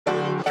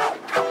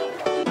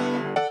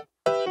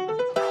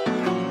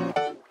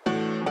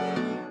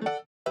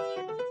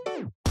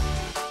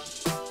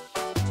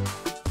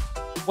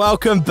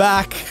Welcome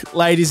back,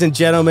 ladies and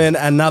gentlemen.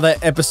 Another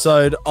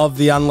episode of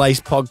the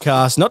Unlaced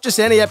podcast. Not just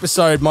any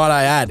episode, might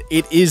I add.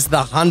 It is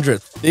the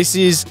 100th. This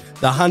is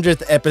the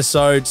 100th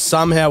episode.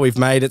 Somehow we've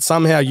made it.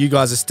 Somehow you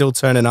guys are still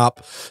turning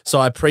up. So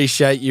I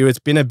appreciate you. It's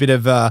been a bit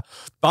of a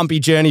bumpy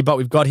journey, but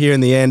we've got here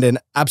in the end and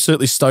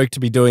absolutely stoked to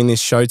be doing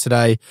this show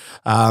today.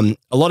 A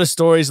lot of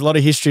stories, a lot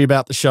of history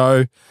about the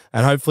show,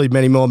 and hopefully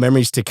many more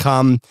memories to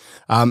come.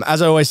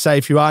 As I always say,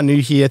 if you are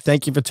new here,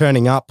 thank you for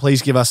turning up.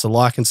 Please give us a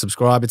like and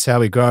subscribe. It's how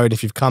we grow. And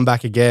if you've come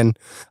back again,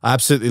 I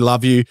absolutely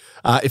love you.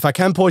 If I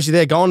can pause you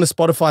there, go on the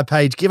Spotify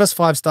page. Give us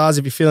 5 stars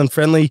if you're feeling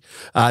friendly.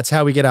 It's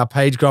how we get our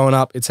page growing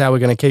up. It's how we're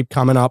going to keep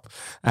coming up.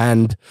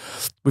 And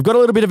we've got a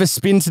little bit of a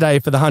spin today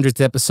for the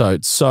 100th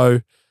episode.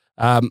 So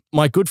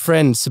my good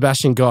friend,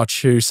 Sebastian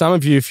Gotch, who some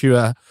of you, if you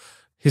are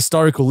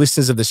historical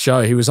listeners of the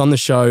show, he was on the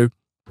show,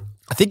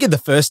 I think, in the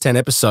first 10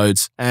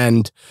 episodes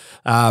and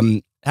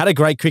had a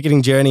great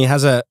cricketing journey,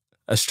 has a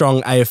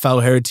strong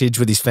AFL heritage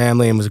with his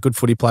family and was a good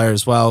footy player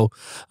as well.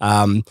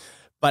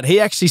 But he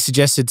actually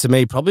suggested to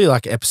me probably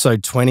like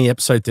episode 20,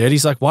 episode 30,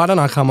 he's like, why don't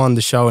I come on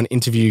the show and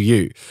interview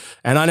you?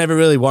 And I never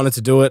really wanted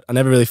to do it. I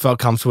never really felt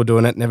comfortable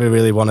doing it. Never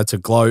really wanted to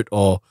gloat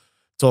or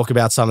talk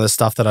about some of the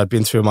stuff that I'd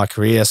been through in my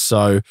career.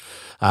 So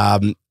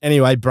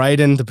anyway,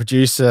 Braden, the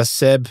producer,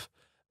 Seb,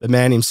 the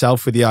man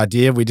himself with the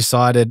idea, we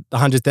decided the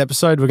 100th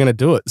episode, we're going to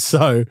do it.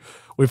 So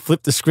we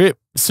flipped the script,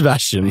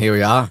 Sebastian. Here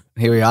we are.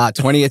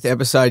 20th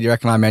episode, you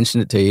reckon I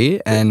mentioned it to you,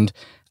 and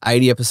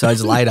 80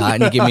 episodes later,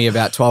 and you give me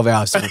about 12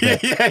 hours to prepare.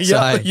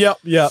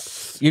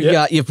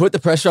 You've put the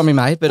pressure on me,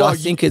 mate, but I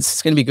think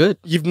it's going to be good.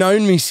 You've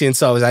known me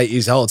since I was 8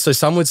 years old, so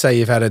some would say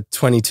you've had a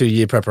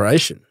 22-year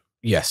preparation.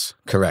 Yes,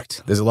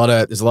 correct. There's a lot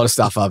of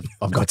stuff I've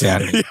got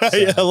down.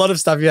 A lot of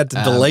stuff you had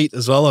to delete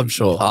as well, I'm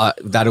sure.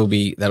 That'll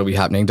be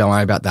happening. Don't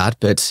worry about that.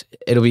 But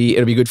it'll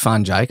be good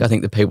fun, Jake. I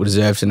think the people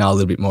deserve to know a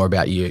little bit more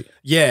about you.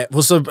 Yeah.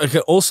 Well, so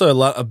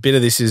also a bit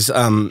of this is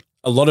a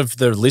lot of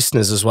the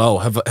listeners as well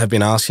have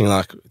been asking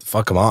like, the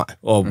fuck am I?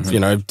 Or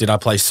did I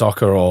play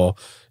soccer? Or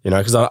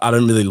because I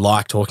don't really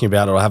like talking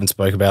about it or I haven't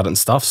spoke about it and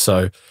stuff.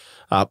 So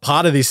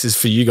part of this is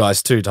for you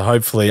guys too, to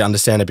hopefully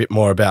understand a bit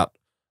more about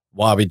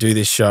why we do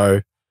this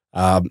show.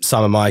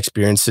 Some of my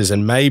experiences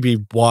and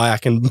maybe why I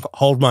can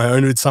hold my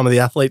own with some of the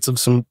athletes of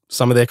some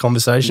of their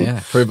conversation.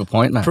 Yeah, prove a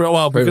point, mate.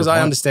 Because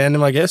I understand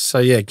them, I guess. So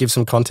yeah, give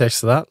some context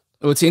to that.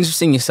 Well, it's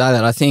interesting you say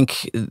that. I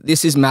think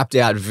this is mapped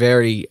out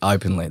very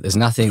openly. There's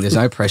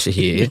no pressure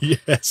here.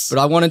 Yes. But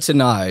I wanted to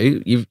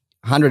know,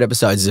 100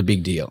 episodes is a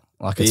big deal.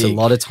 Like it's a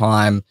lot of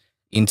time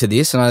into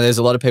this. I know there's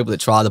a lot of people that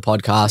try the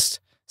podcast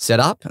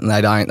setup and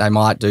they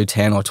might do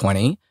 10 or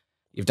 20.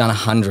 You've done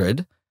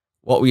 100.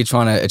 What were you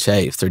trying to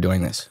achieve through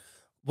doing this?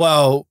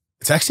 Well,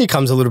 it actually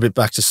comes a little bit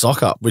back to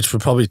soccer, which we'll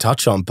probably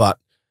touch on, but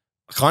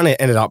I kind of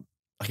ended up,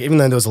 like, even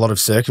though there was a lot of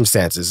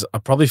circumstances, I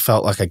probably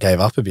felt like I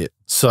gave up a bit.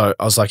 So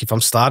I was like, if I'm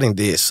starting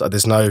this,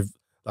 there's no,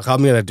 like,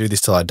 I'm going to do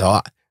this till I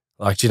die.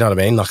 Like, do you know what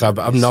I mean? Like,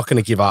 I'm not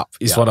going to give up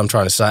is what I'm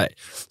trying to say.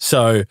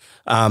 So,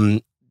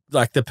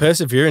 like, the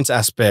perseverance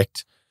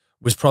aspect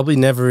was probably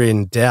never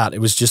in doubt. It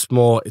was just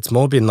it's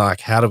more been like,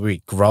 how do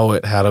we grow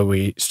it? How do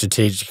we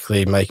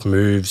strategically make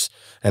moves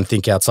and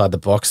think outside the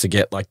box to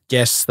get like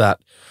guests that,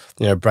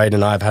 Braden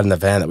and I have had in the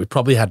van that we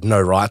probably had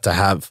no right to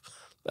have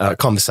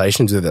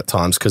conversations with at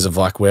times because of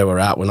like where we're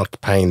at. We're not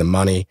paying the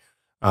money.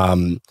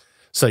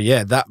 So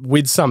yeah, that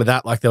with some of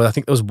that, like I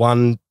think there was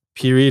one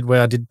period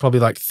where I did probably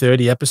like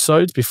 30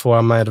 episodes before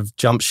I might have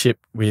jumped ship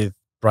with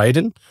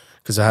Braden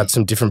because I had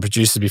some different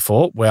producers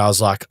before where I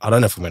was like, I don't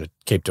know if I'm going to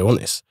keep doing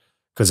this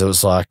because it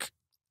was like,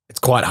 it's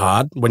quite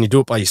hard when you do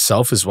it by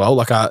yourself as well.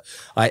 Like I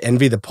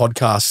envy the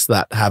podcasts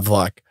that have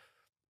like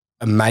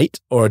a mate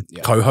or a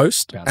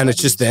co-host and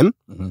it's just them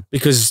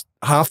because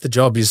half the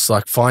job is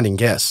like finding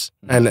guests.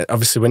 And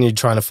obviously when you're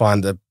trying to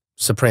find the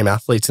supreme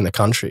athletes in the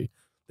country,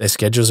 their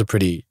schedules are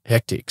pretty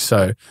hectic.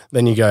 So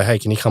then you go, hey,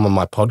 can you come on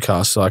my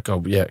podcast? Like,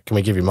 oh yeah, can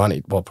we give you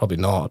money? Well, probably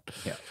not,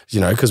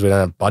 because we don't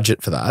have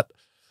budget for that.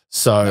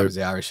 So that was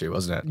our issue,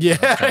 wasn't it?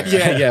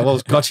 Yeah. Well,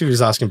 Gotchi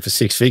was asking for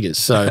 6 figures.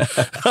 So,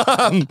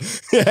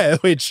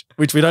 which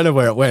we don't know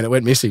where it went. It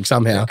went missing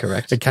somehow. Yeah,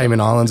 correct. It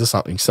Cayman Islands or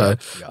something. So,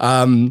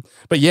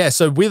 but yeah,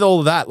 so with all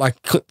of that, like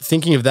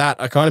thinking of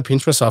that, I kind of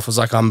pinched myself. I was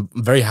like, I'm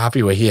very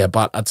happy we're here,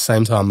 but at the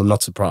same time, I'm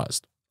not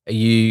surprised.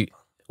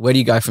 Where do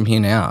you go from here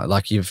now?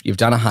 Like you've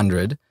done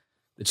 100.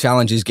 The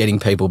challenge is getting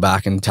people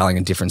back and telling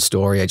a different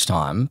story each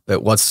time.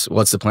 But what's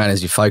the plan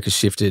as your focus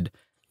shifted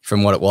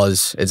from what it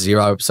was at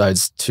 0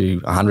 episodes to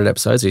 100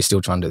 episodes? Are you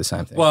still trying to do the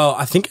same thing? Well,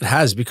 I think it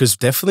has because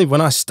definitely when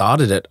I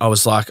started it, I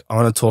was like, I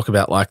want to talk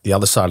about like the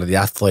other side of the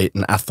athlete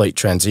and athlete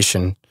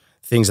transition,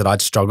 things that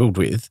I'd struggled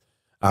with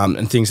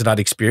and things that I'd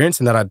experienced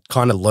and that I'd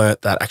kind of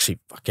learnt that actually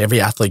every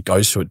athlete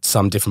goes through at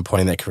some different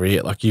point in their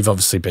career. Like you've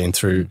obviously been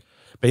through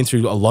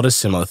a lot of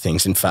similar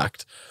things, in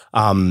fact.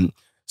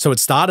 So it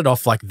started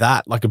off like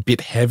that, like a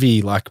bit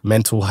heavy, like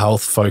mental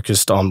health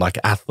focused on like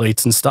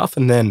athletes and stuff.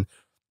 And then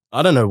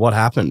I don't know what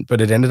happened,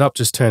 but it ended up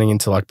just turning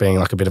into like being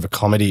like a bit of a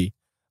comedy,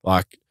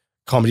 like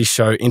comedy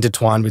show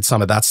intertwined with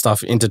some of that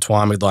stuff,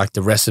 intertwined with like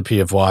the recipe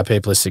of why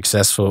people are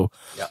successful,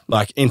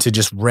 like into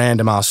just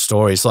random ass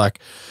stories. Like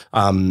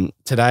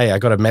today I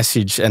got a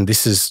message, and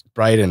this is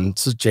Braden,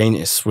 this is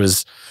genius,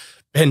 was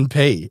Ben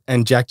P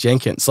and Jack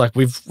Jenkins. Like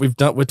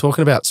we're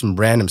talking about some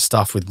random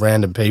stuff with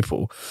random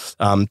people.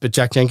 But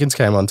Jack Jenkins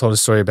came on and told a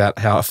story about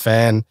how a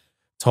fan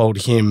told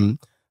him,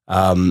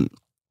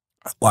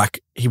 Jack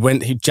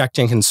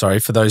Jenkins, sorry,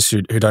 for those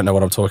who don't know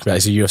what I'm talking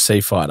about, he's a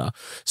UFC fighter.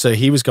 So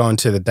he was going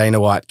to the Dana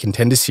White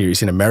Contender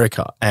Series in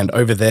America, and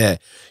over there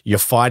you're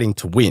fighting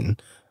to win.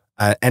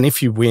 And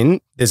if you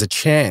win, there's a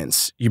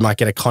chance you might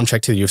get a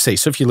contract to the UFC.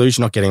 So if you lose,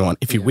 you're not getting one.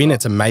 If you win,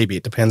 it's a maybe.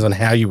 It depends on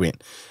how you win.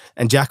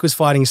 And Jack was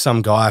fighting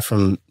some guy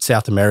from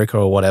South America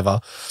or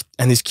whatever.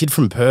 And this kid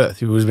from Perth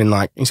who was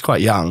he's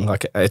quite young,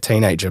 like a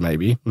teenager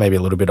maybe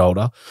a little bit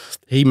older.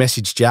 He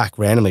messaged Jack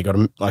randomly, got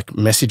a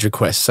message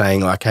request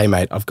saying like, hey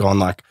mate, I've gone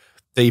like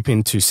deep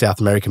into South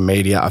American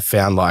media. I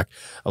found like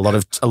a lot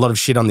of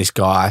shit on this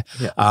guy.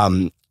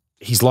 Yeah.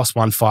 He's lost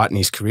one fight in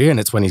his career, and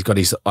it's when he's got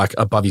his like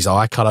above his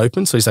eye cut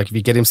open. So he's like, if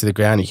you get him to the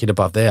ground, you hit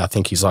above there, I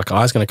think his like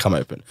eye's going to come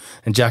open.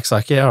 And Jack's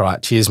like, yeah, all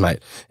right, cheers, mate.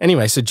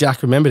 Anyway, so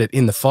Jack remembered it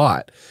in the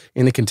fight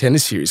in the Contender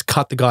Series,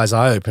 cut the guy's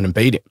eye open and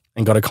beat him,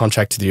 and got a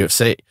contract to the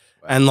UFC.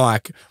 And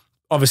like,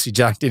 obviously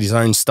Jack did his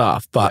own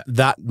stuff, but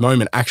that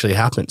moment actually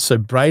happened. So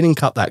Braden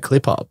cut that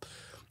clip up,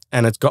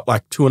 and it's got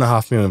like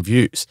 2.5 million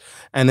views.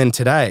 And then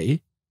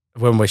today,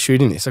 when we're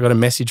shooting this, I got a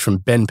message from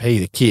Ben P,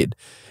 the kid.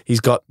 He's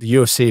got the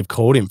UFC have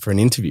called him for an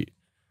interview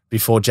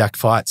before Jack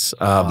fights,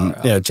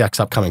 Jack's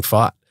upcoming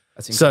fight.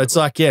 So it's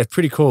like, yeah,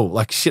 pretty cool.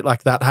 Like shit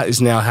like that is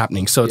now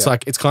happening. So it's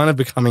like, it's kind of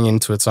becoming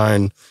into its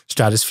own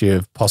stratosphere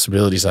of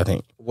possibilities, I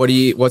think.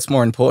 What's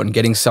more important,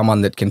 getting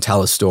someone that can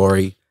tell a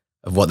story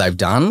of what they've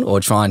done, or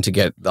trying to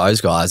get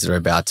those guys that are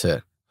about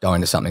to go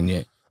into something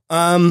new?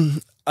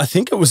 I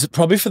think it was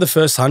probably for the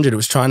first 100, it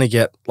was trying to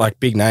get like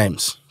big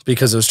names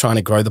because it was trying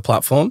to grow the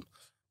platform.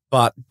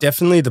 But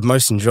definitely the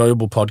most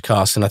enjoyable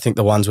podcasts, and I think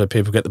the ones where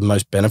people get the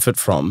most benefit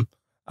from,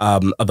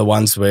 are the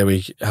ones where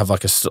we have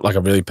like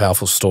a really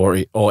powerful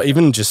story, or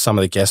even just some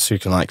of the guests who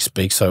can like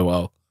speak so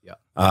well. Yeah,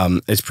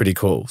 it's pretty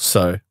cool.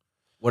 So,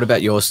 what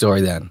about your story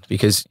then?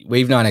 Because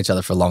we've known each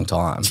other for a long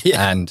time,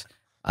 and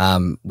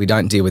we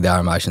don't deal with our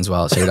emotions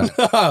well, so we don't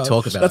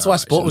talk about. That's why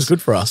sport was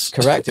good for us.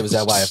 Correct. It was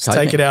our way of coping.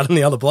 Take it out on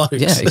the other blokes.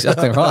 Yeah,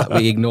 exactly right.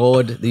 We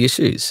ignored the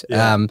issues.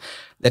 Yeah.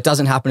 That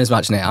doesn't happen as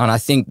much now, and I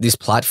think this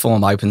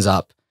platform opens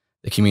up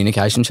the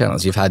communication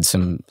channels. You've had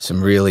some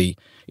really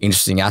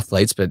interesting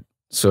athletes, but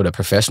sort of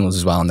professionals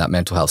as well in that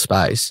mental health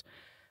space.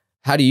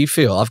 How do you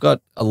feel? I've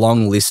got a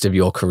long list of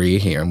your career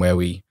here and where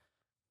we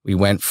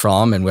went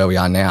from and where we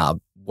are now.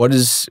 What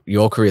does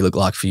your career look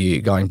like for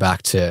you going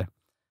back to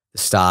the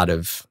start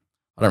of,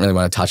 I don't really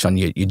want to touch on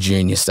your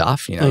junior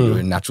stuff, you were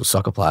a natural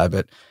soccer player,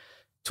 but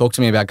talk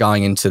to me about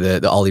going into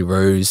the Ollie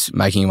Roos,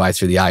 making your way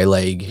through the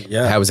A-League.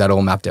 Yeah. How was that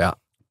all mapped out?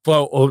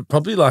 Well,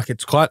 probably like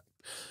it's quite,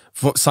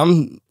 for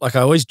some, like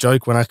I always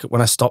joke when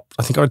I stopped,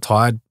 I think I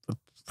retired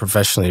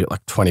professionally at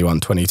like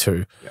 21,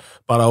 22. Yeah.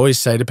 But I always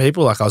say to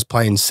people, like I was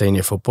playing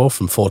senior football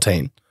from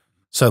 14.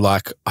 So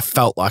like I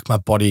felt like I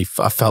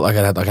felt like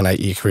I had like an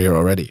 8-year career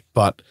already.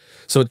 But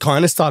so it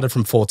kind of started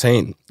from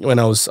 14 when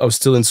I was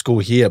still in school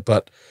here,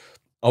 but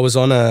I was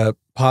on a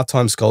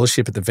part-time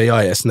scholarship at the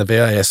VIS, and the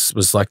VIS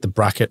was like the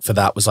bracket for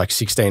that was like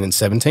 16 and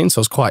 17. So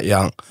I was quite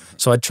young.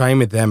 So I'd train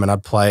with them and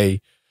I'd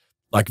play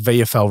like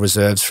VFL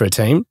reserves for a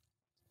team.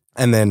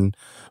 And then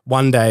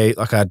one day,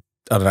 like I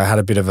don't know, I had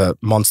a bit of a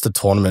monster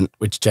tournament,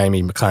 which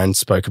Jamie McLaren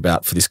spoke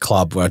about for this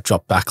club, where I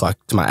dropped back like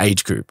to my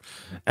age group.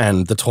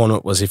 And the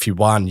tournament was, if you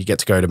won, you get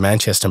to go to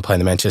Manchester and play in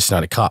the Manchester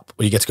United Cup,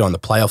 or you get to go in the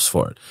playoffs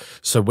for it.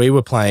 So we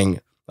were playing,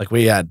 like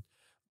we had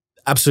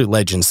absolute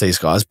legends, these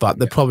guys, but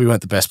they probably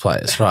weren't the best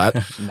players, right?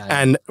 No.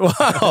 And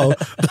well,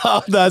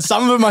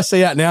 some of them I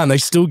see out now and they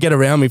still get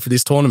around me for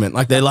this tournament.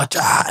 Like they're like,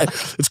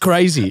 it's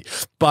crazy.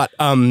 But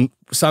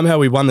somehow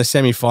we won the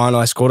semi-final.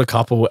 I scored a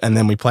couple, and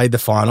then we played the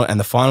final, and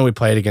the final we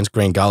played against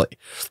Green Gully,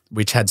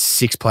 which had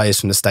 6 players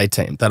from the state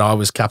team that I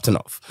was captain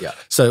of. Yeah.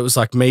 So it was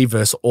like me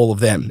versus all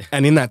of them.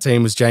 And in that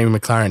team was Jamie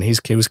McLaren.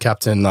 He was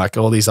captain, like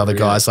all these other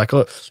guys. Like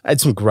I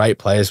had some great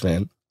players,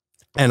 man.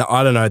 And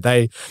I don't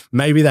know,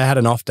 maybe they had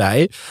an off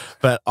day,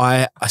 but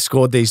I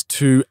scored these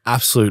 2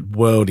 absolute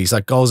worldies,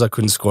 like goals I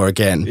couldn't score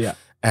again. Yeah.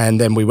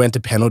 And then we went to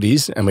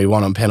penalties and we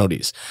won on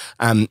penalties.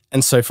 And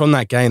so from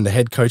that game, the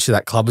head coach of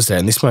that club was there,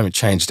 and this moment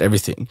changed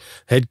everything.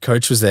 Head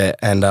coach was there,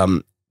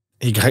 and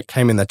he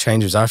came in the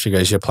changes after. He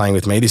goes, "You're playing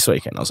with me this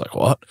weekend." I was like,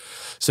 "What?"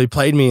 So he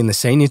played me in the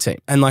senior team.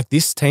 And like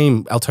this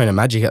team, Altona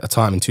Magic at the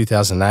time in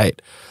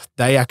 2008,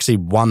 they actually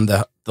won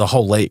the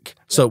whole league.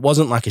 So it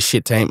wasn't like a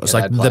shit team. It was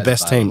like the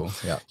best team.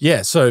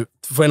 Yeah. So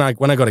when I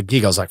got a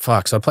gig, I was like,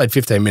 fuck. So I played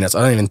 15 minutes.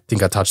 I don't even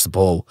think I touched the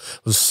ball.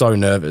 I was so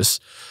nervous.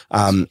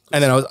 And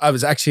then I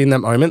was actually in that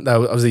moment, I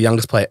was the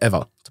youngest player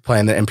ever to play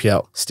in the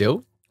NPL.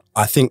 Still?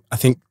 I think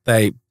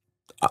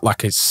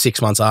like it's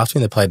 6 months after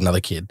me, they played another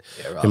kid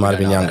right, who might have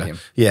been younger.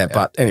 Yeah,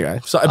 but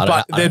anyway, so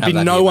but there'd be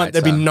no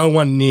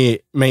one near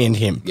me and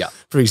him,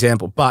 for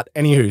example. But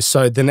anywho,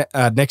 so the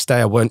next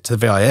day I went to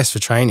the VIS for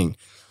training,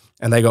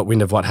 and they got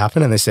wind of what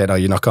happened, and they said, "Oh,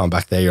 you're not going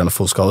back there. You're on a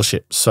full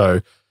scholarship."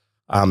 So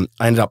I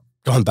ended up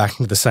going back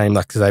into the same,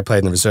 like, because they played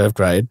in the reserve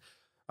grade.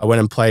 I went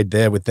and played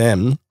there with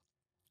them,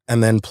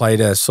 and then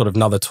played a sort of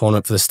another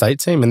tournament for the state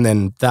team. And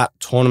then that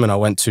tournament I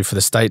went to for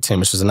the state team,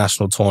 which was a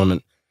national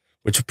tournament,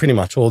 which pretty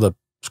much all the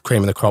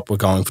cream of the crop were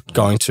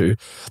going to.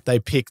 They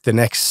picked the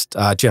next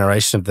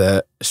generation of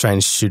the Australian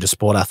Institute of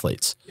Sport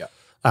athletes.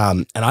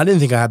 And I didn't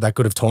think I had that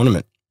good of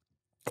tournament.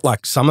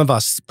 Like, some of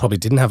us probably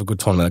didn't have a good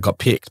tournament that got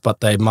picked,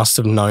 but they must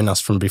have known us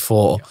from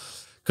before,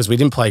 because we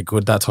didn't play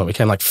good that time. We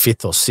came like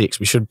 5th or 6th.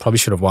 We probably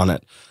should have won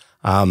it.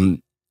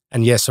 And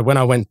yeah, so when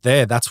I went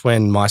there, that's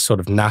when my sort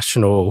of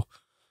national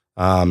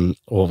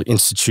or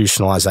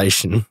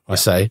institutionalization, I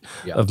say,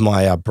 of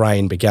my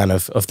brain began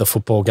of the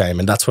football game.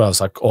 And that's where I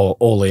was like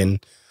all in.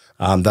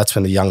 That's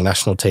when the young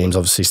national teams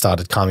obviously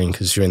started coming,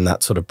 because you're in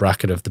that sort of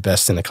bracket of the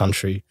best in the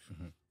country.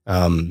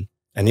 And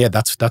yeah,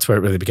 that's where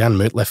it really began.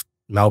 Left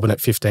Melbourne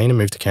at 15 and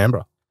moved to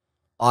Canberra.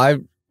 I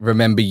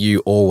remember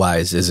you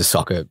always as a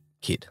soccer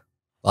kid.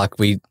 Like,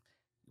 we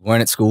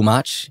weren't at school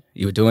much.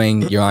 You were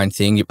doing your own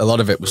thing. A lot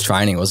of it was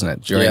training, wasn't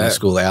it, during the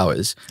school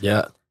hours?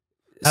 Yeah.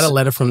 Had a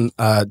letter from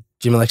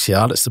Jim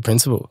Alexiadis, the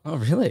principal. Oh,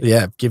 really?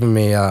 Yeah, giving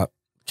me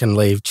can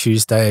leave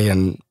Tuesday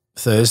and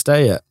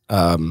Thursday at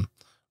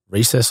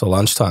recess or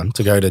lunchtime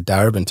to go to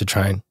Darebin to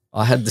train.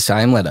 I had the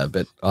same letter,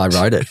 but I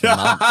wrote it.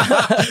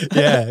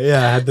 yeah,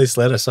 I had this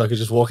letter so I could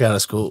just walk out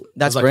of school.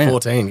 That's I was like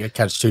 14,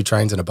 catch 2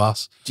 trains and a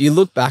bus. Do you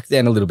look back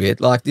then a little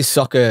bit, like this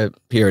soccer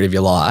period of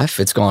your life,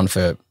 it's gone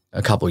for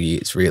a couple of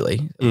years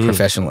really,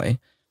 professionally,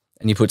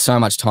 and you put so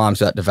much time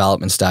to that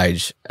development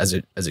stage as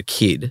a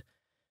kid.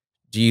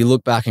 Do you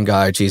look back and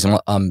go, geez,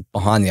 I'm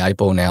behind the 8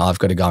 ball now, I've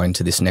got to go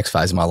into this next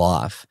phase of my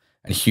life?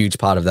 And a huge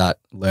part of that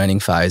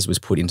learning phase was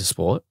put into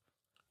sport?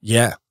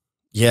 Yeah,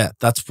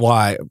 that's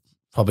why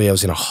probably I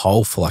was in a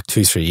hole for like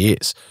 2-3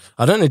 years.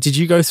 I don't know, did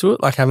you go through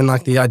it, like having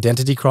like the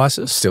identity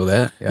crisis? Still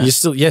there. Yeah.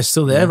 You're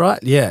still there, right?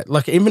 Yeah,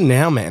 like even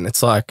now, man,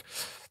 it's like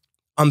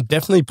I'm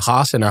definitely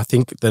past it, and I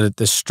think that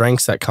the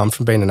strengths that come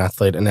from being an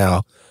athlete are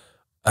now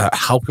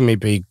helping me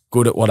be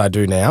good at what I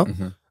do now.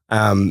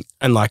 And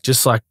like,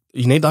 just like,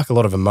 you need like a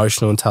lot of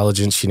emotional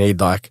intelligence. You need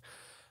like,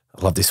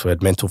 I love this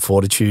word, mental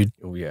fortitude.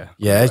 Oh, yeah.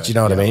 Yeah, do you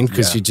know what I mean?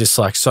 Because you just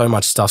like, so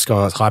much stuff's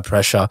going on, it's high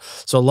pressure.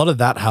 So a lot of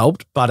that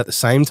helped, but at the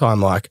same time,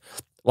 like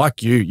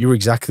you were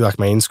exactly like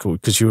me in school,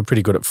 because you were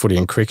pretty good at footy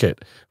and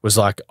cricket. Was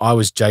like, I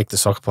was Jake the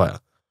soccer player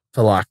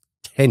for like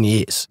 10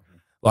 years.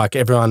 Like,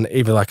 everyone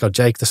either like, oh,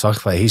 Jake the soccer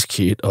player, he's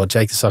cute, or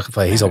Jake the soccer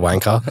player, he's a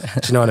wanker.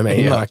 Do you know what I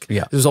mean?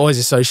 It was always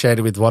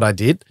associated with what I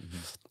did.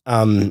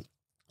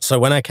 So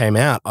when I came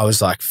out, I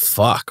was like,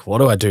 fuck, what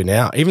do I do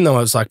now? Even though I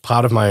was like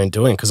part of my own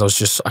doing,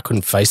 because I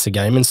couldn't face the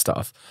game and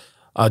stuff.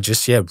 I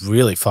just,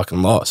 really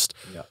fucking lost.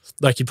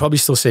 Like, you'd probably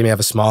still see me have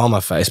a smile on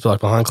my face, but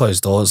like behind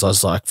closed doors, I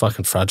was like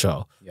fucking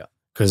fragile.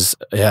 Because,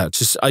 I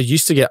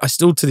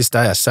still to this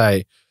day, I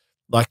say,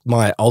 like,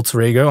 my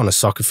alter ego on a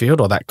soccer field,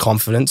 or that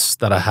confidence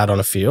that I had on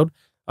a field,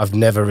 I've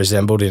never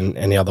resembled in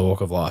any other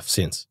walk of life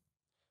since.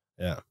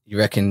 Yeah. You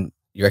reckon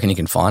you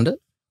can find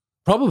it?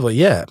 Probably,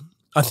 yeah.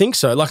 I think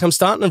so. Like, I'm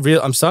starting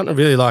to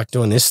really like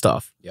doing this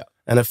stuff. Yeah.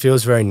 And it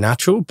feels very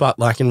natural. But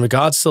like, in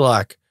regards to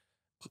like,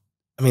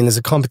 I mean, there's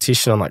a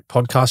competition on like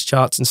podcast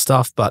charts and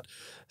stuff, but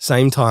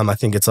same time, I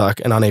think it's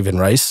like an uneven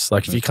race.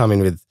 Like, if you come in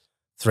with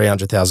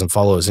 300,000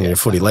 followers and you're a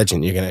footy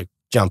legend, you're going to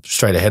jump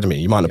straight ahead of me.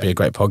 You might not be a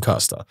great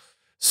podcaster.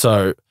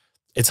 So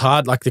it's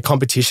hard. Like, the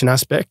competition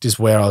aspect is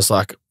where I was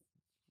like,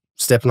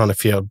 stepping on the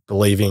field,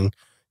 believing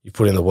you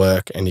put in the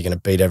work and you're going to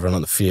beat everyone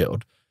on the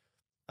field.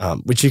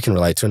 Which you can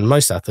relate to, and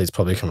most athletes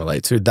probably can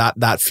relate to.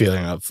 That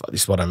feeling of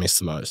is what I miss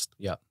the most.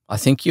 Yeah, I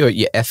think your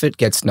effort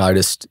gets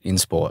noticed in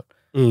sport.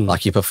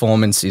 Like, your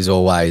performance is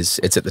always,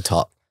 it's at the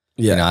top.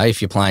 Yeah. You know,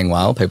 if you're playing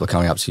well, people are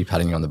coming up to you,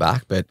 patting you on the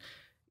back. But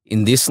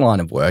in this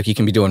line of work, you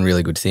can be doing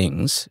really good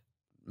things,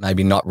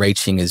 maybe not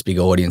reaching as big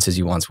audience as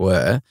you once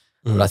were.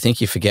 But I think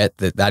you forget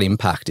that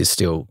impact is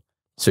still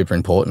super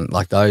important.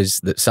 Like,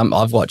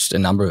 I've watched a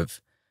number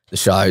of the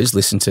shows,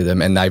 listened to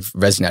them, and they've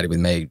resonated with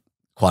me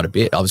quite a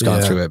bit. I was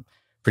going through a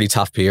pretty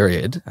tough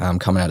period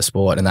coming out of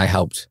sport, and they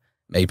helped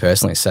me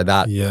personally. So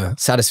that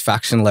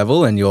satisfaction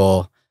level and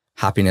your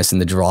happiness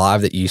and the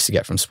drive that you used to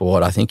get from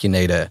sport, I think you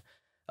need a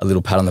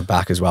little pat on the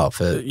back as well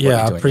for what you're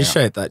I doing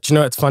appreciate that. Do you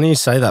know, it's funny you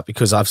say that,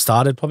 because I've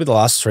started probably the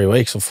last 3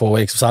 weeks or 4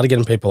 weeks, I've started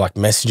getting people like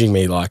messaging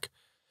me, like,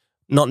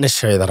 not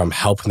necessarily that I'm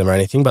helping them or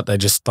anything, but they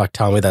just like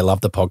tell me they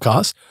love the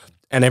podcast.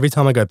 And every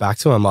time I go back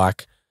to them,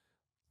 like,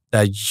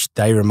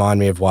 they remind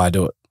me of why I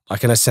do it.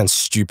 Like, in a sense,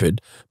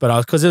 stupid, but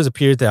because there was a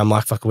period there, I'm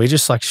like, fuck, we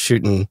just like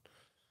shooting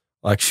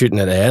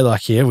at air,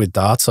 like here with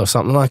darts or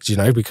something, like, you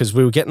know, because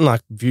we were getting like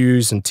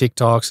views and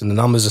TikToks and the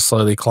numbers are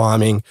slowly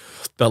climbing,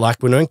 but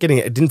like, we weren't getting,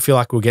 it didn't feel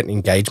like we were getting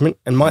engagement,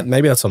 and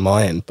maybe that's on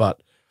my end,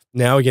 but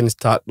now we're getting to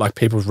start, like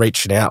people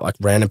reaching out, like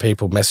random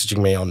people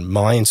messaging me on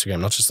my Instagram,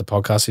 not just the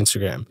podcast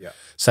Instagram,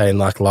 saying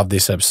like, love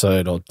this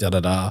episode or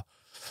da-da-da.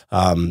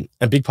 And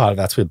a big part of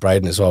that's with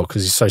Braden as well,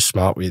 because he's so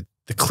smart with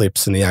the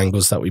clips and the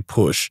angles that we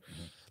push,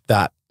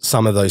 that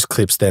some of those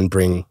clips then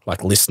bring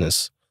like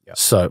listeners.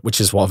 So,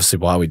 which is obviously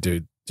why we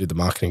do the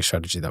marketing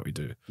strategy that we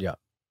do. Yeah.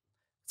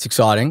 It's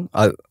exciting.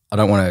 I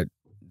don't want to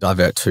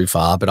divert too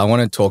far, but I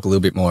want to talk a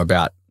little bit more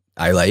about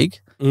A-League.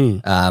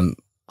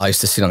 I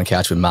used to sit on the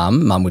couch with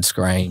Mum. Mum would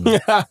scream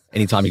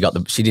anytime you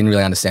got she didn't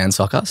really understand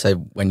soccer. So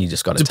when you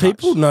just got a touch. Do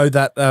people know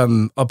that?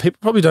 People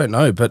probably don't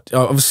know, but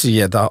obviously,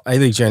 yeah, the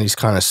A-League journey's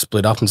kind of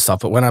split up and stuff.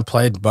 But when I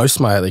played most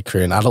of my A-League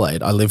career in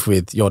Adelaide, I lived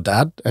with your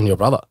dad and your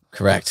brother.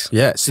 Correct.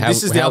 Yeah. So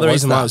this is the other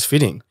reason why I was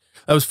fitting.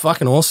 It was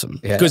fucking awesome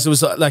because it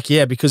was like,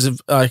 because of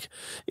like,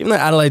 even though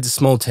Adelaide's a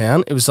small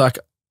town, it was like,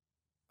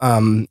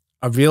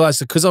 I realized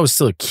that because I was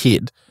still a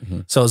kid,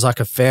 so it was like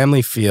a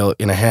family feel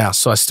in a house.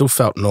 So I still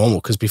felt normal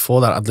because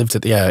before that I'd lived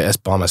at the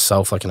AOS by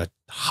myself, like in a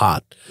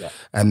hut.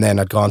 And then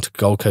I'd gone to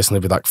Gold Coast and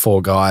lived with like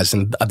 4 guys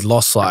and I'd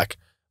lost like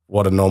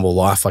what a normal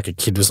life like a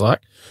kid was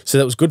like. So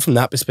that was good from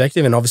that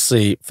perspective. And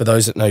obviously for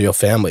those that know your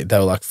family, they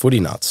were like footy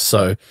nuts.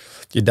 So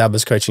your dad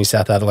was coaching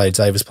South Adelaide,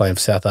 Dave was playing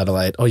for South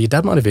Adelaide. Oh, your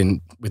dad might have been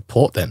with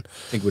Port then.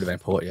 I think it would have been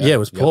Port, Yeah, it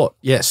was Port.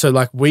 Yeah, so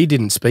like we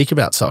didn't speak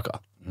about soccer,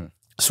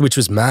 so, which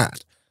was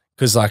mad.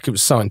 Because like it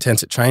was so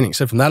intense at training.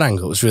 So from that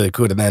angle, it was really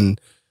good. And then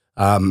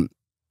I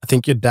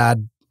think your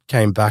dad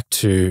came back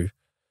to,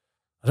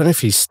 I don't know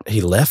if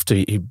he left,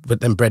 but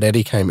then Brett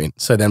Eddy came in.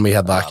 So then we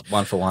had like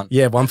 1 for 1.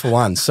 Yeah, 1 for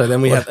 1. So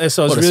then we had.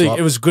 So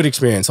it was a good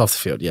experience off the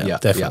field. Yeah,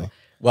 definitely. Yeah.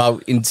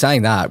 Well, in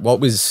saying that,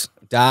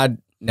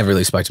 Dad never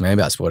really spoke to me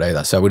about sport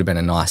either. So it would have been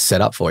a nice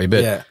setup for you.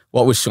 But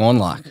what was Sean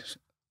like?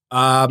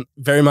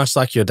 Very much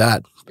like your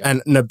dad,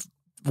 and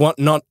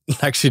not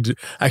actually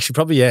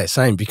probably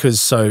same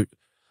because so.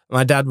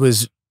 My dad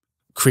was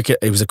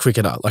he was a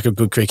cricketer, like a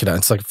good cricketer.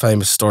 It's like a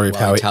famous story of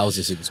how he tells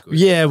us he was good.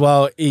 Yeah,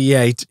 well,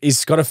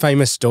 he's got a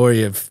famous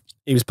story of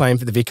he was playing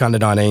for the Vic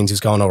under-19s, he was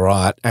going all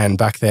right, and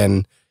back then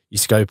you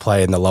used to go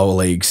play in the lower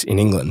leagues in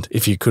England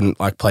if you couldn't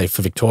like play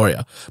for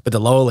Victoria. But the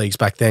lower leagues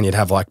back then, you'd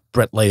have like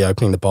Brett Lee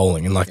opening the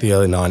bowling in like the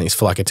early 90s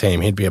for like a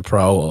team. He'd be a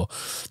pro or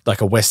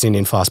like a West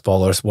Indian fast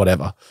bowler or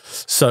whatever.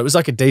 So it was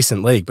like a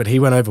decent league, but he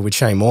went over with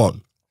Shane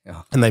Warne.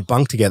 And they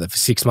bunked together for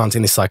 6 months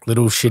in this like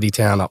little shitty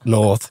town up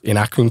north in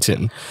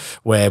Accrington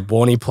where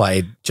Warney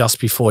played just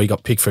before he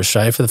got picked for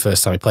Australia for the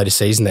first time. He played a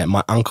season there.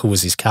 My uncle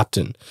was his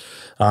captain,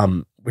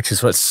 which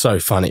is what's so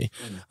funny.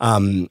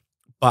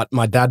 But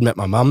my dad met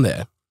my mum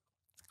there.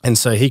 And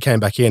so he came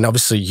back in.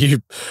 Obviously,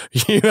 you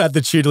had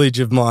the tutelage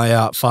of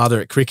my father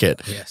at cricket.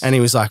 Yes. And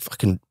he was like, I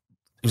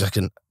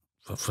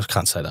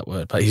can't say that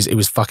word, but it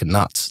was fucking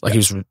nuts. Like he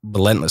was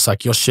relentless.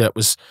 Like your shirt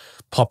was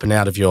popping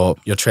out of your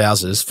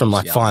trousers from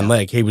like fine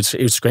leg. He would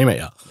scream at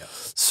you.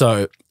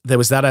 So there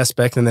was that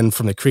aspect. And then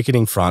from the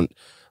cricketing front,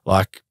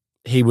 like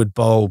he would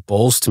bowl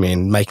balls to me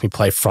and make me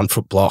play front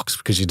foot blocks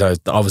because, you know,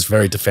 I was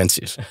very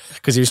defensive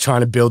because he was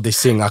trying to build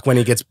this thing. Like when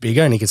he gets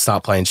bigger and he could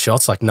start playing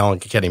shots, like no one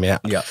could get him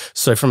out.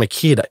 So from a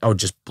kid, I would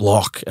just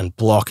block and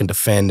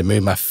defend and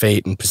move my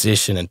feet and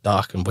position and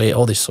duck and wear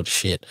all this sort of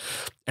shit.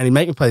 And he'd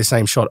make me play the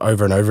same shot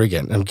over and over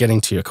again. And I'm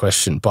getting to your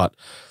question, but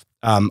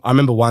I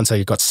remember once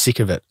I got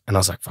sick of it and I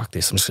was like, fuck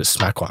this, I'm just going to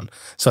smack one.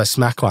 So I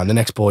smacked one. The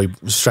next ball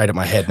was straight at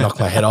my head, knocked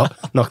my head off,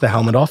 knocked the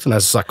helmet off, and I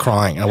was just like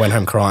crying. And I went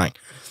home crying.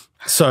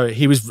 So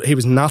he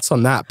was nuts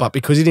on that, but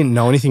because he didn't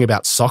know anything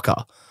about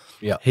soccer,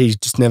 he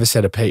just never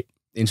said a peep.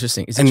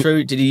 Interesting. Is it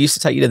true? Did he used to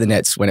take you to the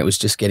nets when it was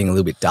just getting a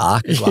little bit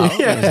dark as well?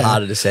 It was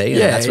harder to see.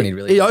 Yeah, that's when he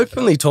really.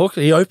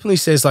 He openly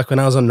says like when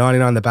I was on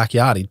 99 in the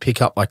backyard, he'd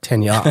pick up like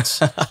 10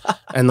 yards,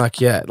 and like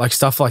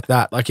stuff like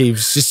that. Like he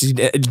was just you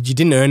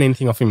didn't earn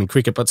anything off him in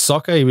cricket, but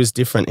soccer he was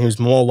different. He was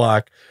more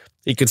like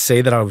he could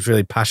see that I was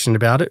really passionate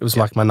about it. It was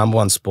like my number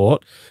one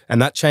sport,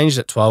 and that changed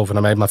at 12 when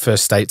I made my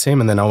first state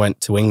team, and then I went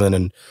to England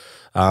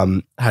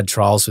and had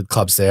trials with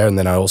clubs there, and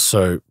then I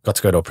also got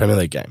to go to a Premier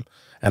League game,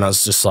 and I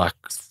was just like.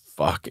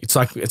 Fuck. It's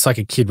like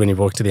a kid when you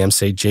walk to the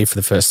MCG for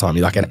the first time.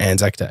 You're like an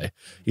Anzac Day.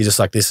 You're just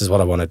like, this is what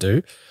I want to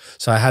do.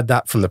 So I had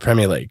that from the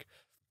Premier League.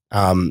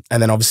 And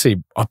then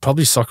obviously,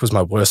 soccer was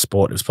my worst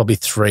sport. It was probably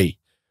 3.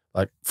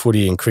 Like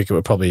footy and cricket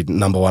were probably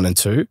number 1 and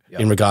 2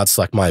 in regards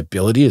to like my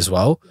ability as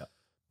well.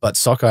 But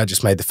soccer, I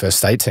just made the first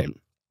state team.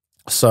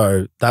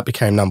 So that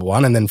became number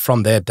 1. And then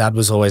from there, Dad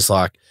was always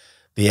like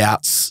the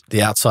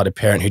outsider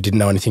parent who didn't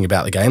know anything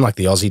about the game, like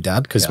the Aussie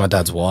dad, because my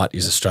dad's white,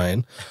 he's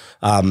Australian.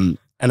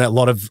 And a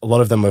lot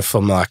of them were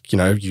from like, you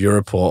know,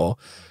 Europe or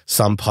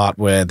some part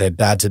where their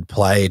dads had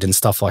played and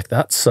stuff like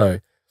that.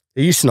 So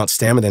they used to not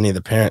stand with any of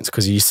the parents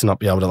because he used to not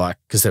be able to like,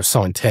 because they're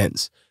so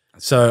intense.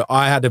 So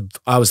I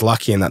was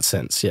lucky in that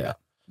sense. Yeah.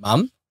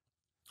 Mum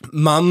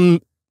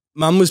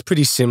was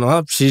pretty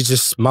similar.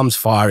 Mum's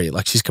fiery.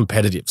 Like she's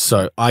competitive.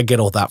 So I get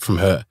all that from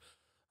her.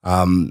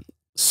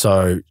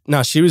 So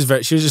no, she was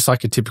just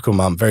like a typical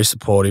mum, very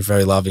supportive,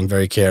 very loving,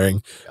 very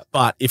caring.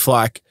 But if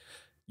like,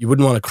 you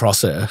wouldn't want to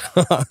cross her.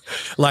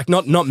 Like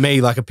not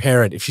me, like a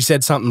parent. If she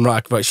said something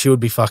right, but she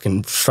would be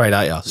fucking straight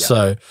at you. Yeah.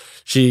 So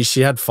she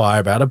had fire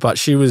about it, but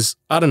she was,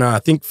 I don't know, I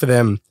think for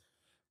them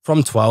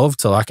from 12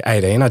 to like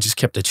 18, I just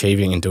kept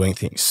achieving and doing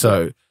things.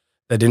 So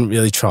they didn't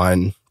really try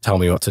and tell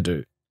me what to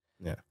do.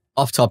 Yeah.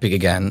 Off topic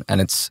again,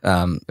 and it's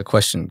a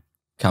question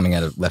coming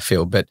out of left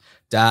field, but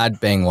dad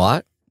being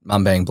white,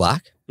 mum being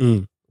black,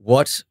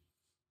 what,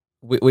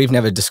 we've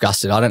never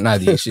discussed it. I don't know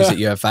the issues that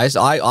you have faced.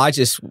 I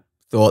just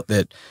thought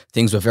that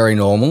things were very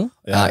normal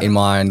in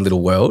my own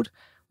little world.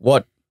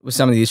 What were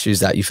some of the issues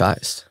that you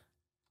faced?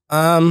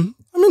 I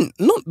mean,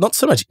 not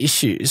so much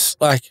issues.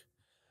 Like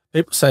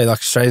people say, like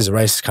Australia's a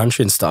racist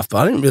country and stuff, but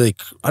I didn't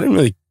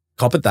really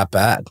cop it that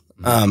bad.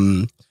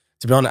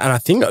 To be honest, and I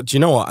think, do you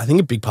know what? I think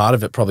a big part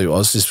of it probably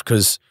was just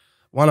because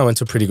one, I went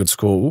to a pretty good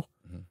school.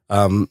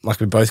 Like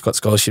we both got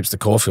scholarships to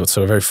Caulfield, so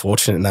we're very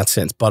fortunate in that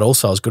sense. But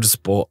also, I was good at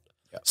sport,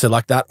 so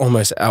like that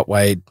almost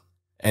outweighed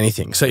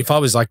anything. So if I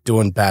was like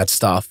doing bad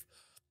stuff,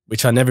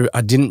 which I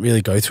didn't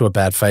really go through a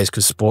bad phase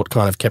because sport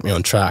kind of kept me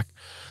on track.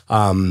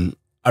 I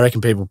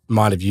reckon people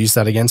might have used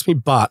that against me,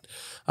 but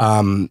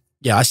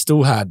yeah, I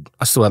still had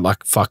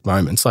like fuck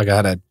moments. Like I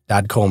had a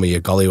dad call me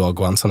a gollywog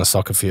once on a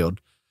soccer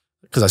field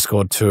because I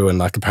scored 2, and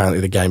like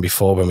apparently the game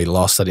before when we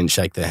lost, I didn't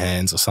shake their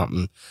hands or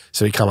something.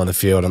 So he come on the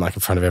field and like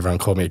in front of everyone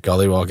called me a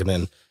gollywog, and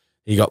then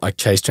he got like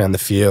chased around the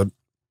field.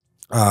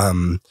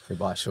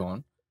 By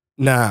Sean?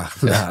 Nah.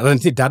 I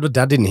don't think dad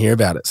didn't hear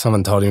about it.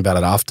 Someone told him about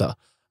it after.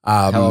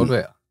 How old were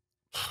you?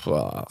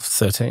 Well,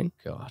 13.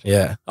 God.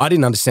 Yeah. I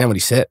didn't understand what he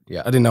said.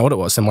 Yeah. I didn't know what it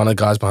was. And one of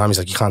the guys behind me was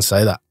like, you can't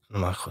say that.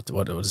 I'm like,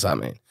 what does that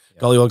mean?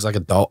 Yeah. Gollywog's like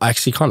a doll. I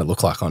actually kind of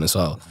look like one as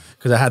well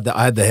because I had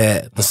the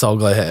hair, the soul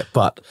glow hair.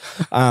 But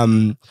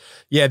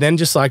yeah, then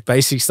just like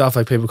basic stuff,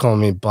 like people calling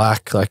me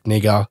black, like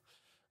nigger,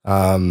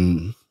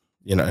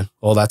 you know,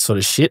 all that sort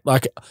of shit.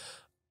 Like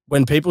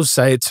when people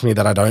say it to me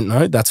that I don't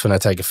know, that's when I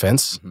take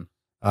offense.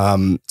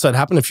 So it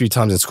happened a few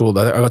times in school.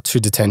 I got 2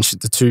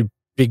 detentions, the 2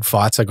 big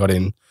fights I got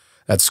in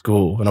at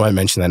school, and I won't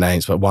mention their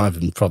names, but one of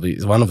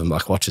them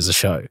like watches the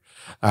show.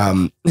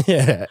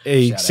 Yeah,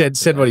 he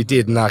said what he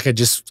did, and like I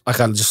just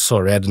saw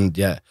red and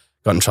got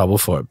in trouble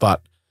for it.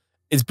 But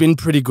it's been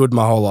pretty good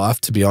my whole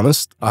life, to be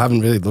honest. I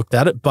haven't really looked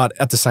at it, but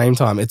at the same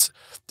time, it's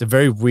a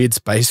very weird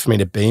space for me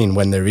to be in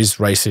when there is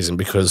racism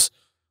because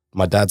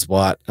my dad's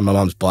white and my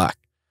mum's black.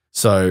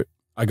 So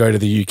I go to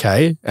the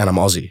UK and I'm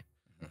Aussie.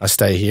 I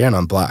stay here and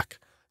I'm black.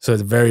 So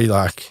it's very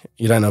like,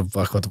 you don't know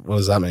like what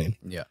does that mean?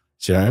 Yeah.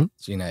 Do you know?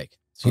 It's unique.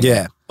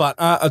 Yeah. But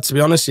to be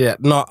honest,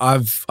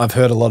 I've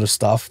heard a lot of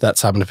stuff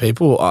that's happened to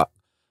people.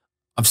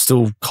 I've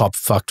still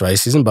fucked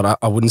racism, but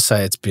I wouldn't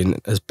say it's been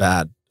as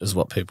bad as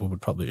what people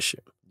would probably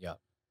assume. Yeah.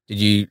 Did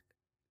you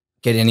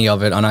get any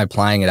of it? I know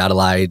playing at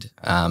Adelaide,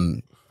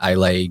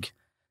 A-League,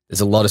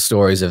 there's a lot of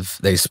stories of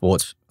these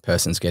sports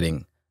persons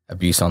getting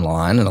abuse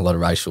online and a lot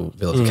of racial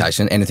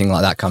vilification. Anything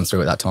like that come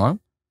through at that time?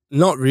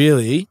 Not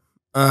really.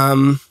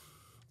 No,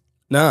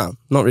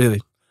 not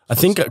really. I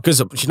think because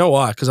you know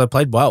why? Because I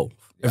played well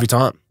every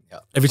time. Yeah.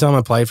 Every time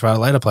I played for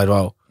Adelaide, I played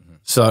well.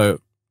 So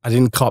I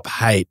didn't cop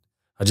hate.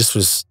 I just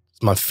was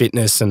my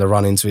fitness and the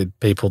run-ins with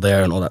people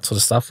there and all that sort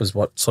of stuff was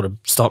what sort of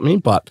stopped me.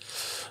 But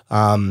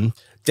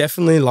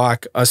definitely,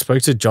 like I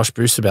spoke to Josh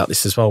Bruce about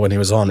this as well when he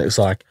was on. It was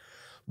like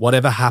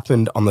whatever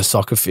happened on the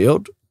soccer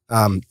field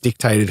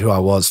dictated who I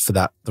was for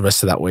the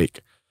rest of that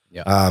week.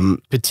 Yeah.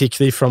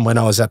 Particularly from when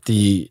I was at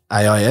the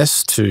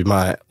AIS to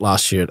my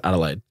last year at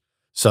Adelaide.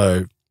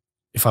 So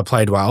if I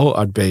played well,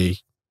 I'd be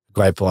a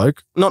great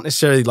bloke. Not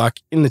necessarily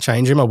like in the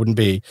change room, I wouldn't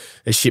be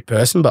a shit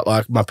person, but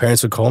like my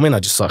parents would call me and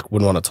I just like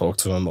wouldn't want to talk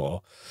to them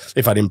or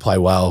if I didn't play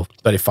well.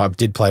 But if I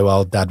did play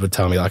well, Dad would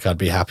tell me like I'd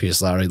be happy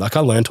as Larry. Like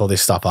I learned all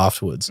this stuff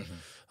afterwards.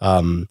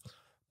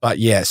 But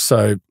yeah,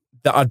 so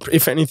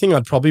if anything,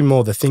 I'd probably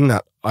more the thing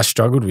that I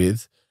struggled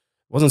with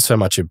wasn't so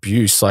much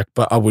abuse, like,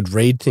 but I would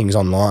read things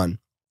online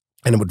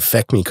and it would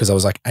affect me because I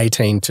was like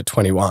 18 to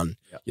 21.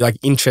 Yep. You're like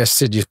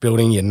interested, you're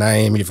building your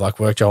name, you've like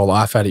worked your whole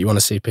life at it, you want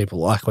to see people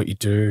like what you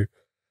do.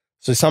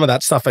 So some of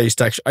that stuff I used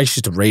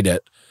to read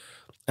it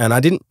and I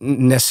didn't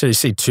necessarily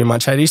see too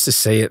much hate. I used to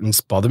see it and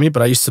it's bother me,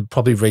 but I used to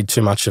probably read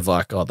too much of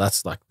like, oh,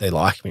 that's like, they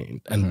like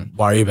me and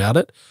worry about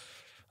it.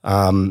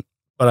 But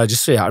I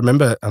just, I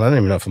remember, and I don't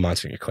even know if I'm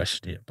answering your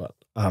question here, but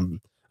I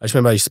just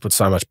remember I used to put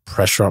so much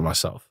pressure on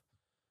myself.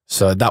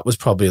 So that was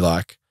probably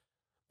like,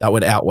 that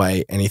would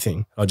outweigh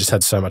anything. I just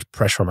had so much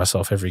pressure on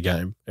myself every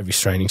game, every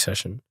training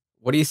session.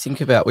 What do you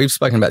think about, we've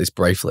spoken about this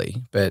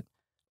briefly, but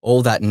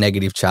all that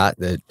negative chat,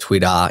 the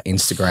Twitter,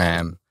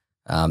 Instagram,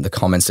 the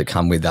comments that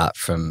come with that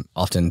from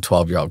often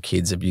 12-year-old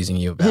kids abusing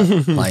you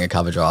about playing a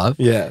cover drive.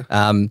 Yeah.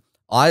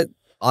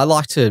 I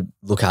like to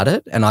look at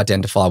it and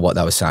identify what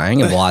they were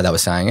saying and why they were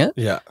saying it.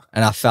 Yeah.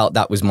 And I felt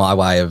that was my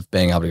way of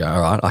being able to go,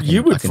 all right, I can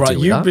you'd be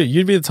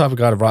the type of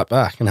guy to write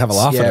back and have a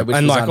laugh at it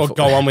and like or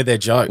go on with their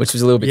joke. Which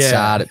was a little bit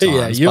sad at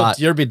times. Yeah,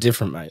 you're a bit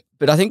different, mate.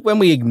 But I think when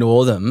we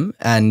ignore them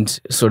and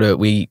sort of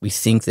we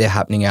think they're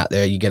happening out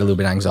there, you get a little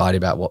bit of anxiety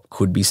about what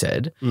could be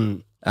said.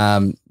 Do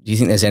you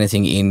think there's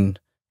anything in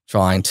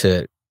trying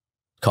to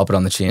cop it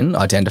on the chin,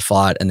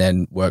 identify it, and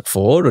then work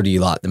forward, or do you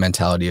like the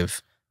mentality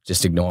of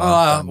just ignoring?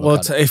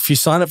 If you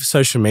sign up for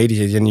social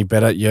media, then you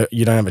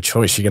don't have a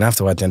choice. You're gonna have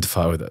to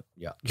identify with it.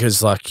 Yeah,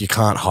 because like you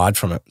can't hide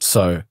from it.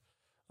 So,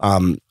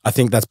 I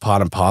think that's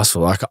part and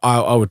parcel. Like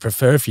I would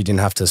prefer if you didn't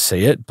have to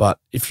see it, but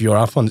if you're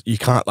up on, you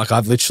can't. Like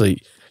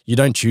you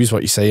don't choose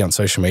what you see on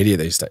social media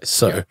these days.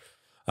 So,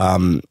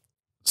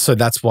 so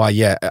that's why,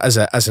 as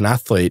an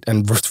athlete,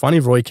 and it's funny,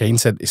 Roy Keane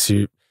said this,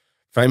 who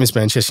famous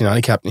Manchester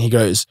United captain, he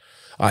goes,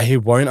 he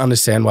won't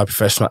understand why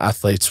professional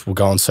athletes will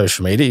go on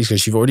social media. He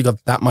goes, you've already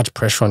got that much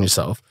pressure on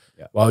yourself.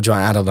 Yeah. Why would you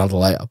add another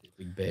layer?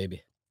 Big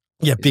baby.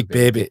 Yeah, big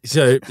baby.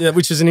 So,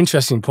 which is an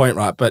interesting point,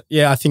 right? But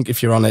I think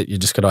if you're on it, you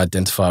just got to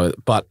identify with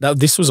it. But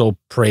this was all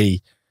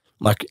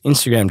like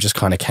Instagram just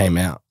kind of came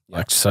out.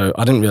 Like, so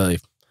I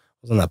wasn't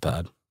that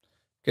bad.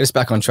 Get us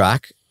back on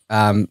track.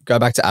 Go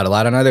back to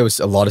Adelaide. I know there was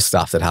a lot of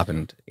stuff that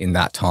happened in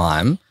that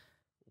time.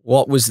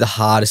 What was the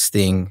hardest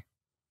thing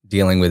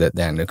dealing with it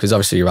then? Because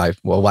obviously you're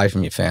away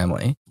from your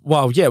family.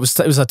 Well, yeah, it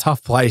was a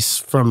tough place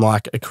from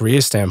like a career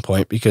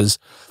standpoint because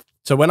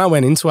so when I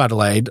went into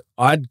Adelaide,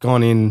 I'd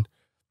gone in,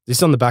 this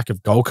is on the back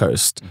of Gold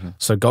Coast. Mm-hmm.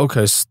 So Gold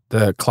Coast,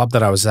 the club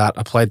that I was at,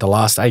 I played the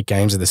last 8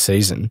 games of the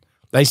season.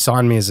 They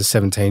signed me as a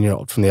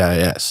 17-year-old from the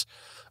AAS.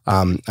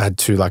 I had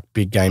 2 like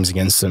big games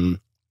against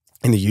them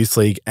in the youth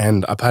league,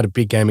 and I've had a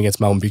big game against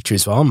Melbourne Victory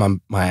as well.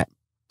 My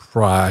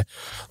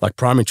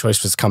primary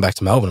choice was to come back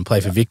to Melbourne and play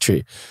for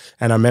Victory.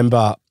 And I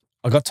remember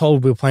I got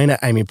told we were playing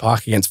at Amy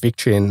Park against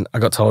Victory, and I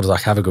got told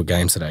like have a good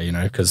game today,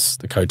 because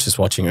the coach is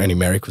watching. Ernie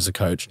Merrick was the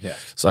coach. Yeah.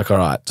 It's like, all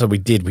right. So we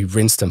did. We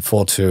rinsed them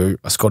 4-2.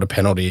 I scored a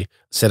penalty,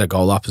 set a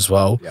goal up as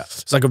well. Yeah.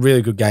 It's like a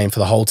really good game for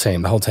the whole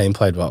team. The whole team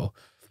played well.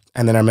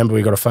 And then I remember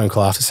we got a phone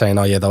call after saying,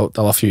 oh yeah, they'll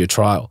offer you a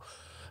trial.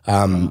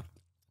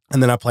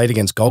 And then I played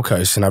against Gold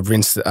Coast, and I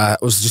rinsed.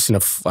 It was just in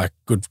a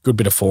good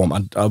bit of form.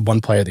 I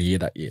won Player of the Year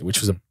that year, which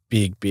was a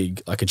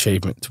big like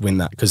achievement to win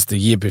that, because the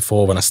year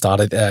before when I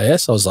started the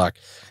AIS, I was like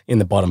in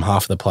the bottom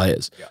half of the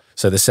players. Yeah.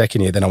 So the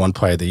second year, then I won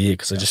Player of the Year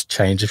because I just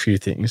changed a few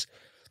things.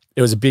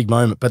 It was a big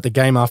moment. But the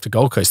game after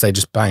Gold Coast, they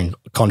just banged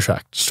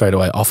contract straight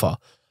away offer.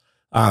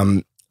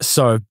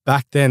 So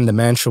back then the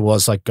mantra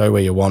was like go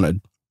where you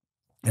wanted,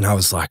 and I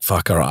was like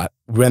fuck, all right.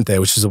 We went there,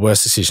 which is the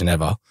worst decision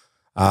ever.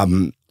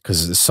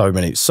 Because there's so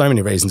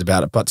many reasons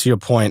about it. But to your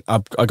point,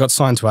 I got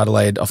signed to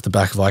Adelaide off the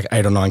back of like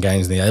 8 or 9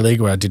 games in the A-League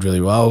where I did really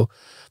well.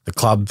 The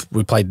club,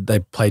 they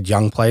played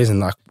young players, and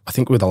like I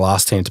think we were the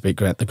last team to beat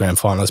the grand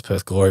final as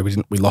Perth Glory.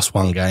 We lost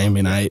 1 game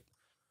in 8.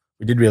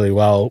 We did really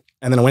well.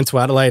 And then I went to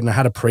Adelaide and I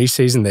had a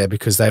pre-season there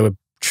because they were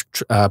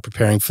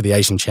preparing for the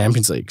Asian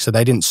Champions League. So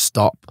they didn't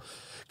stop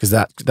because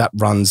that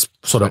runs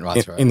sort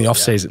of in the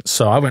off-season.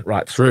 So I went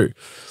right through,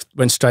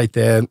 went straight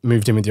there,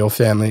 moved in with your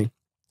family.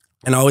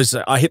 And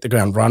I hit the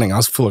ground running. I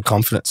was full of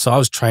confidence. So I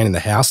was training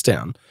the house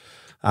down.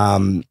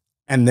 And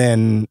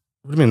then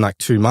it would have been like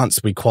 2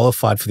 months. We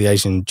qualified for the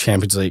Asian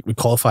Champions League. We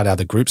qualified out of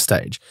the group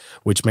stage,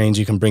 which means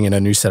you can bring in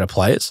a new set of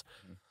players.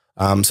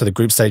 So the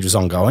group stage was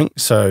ongoing.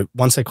 So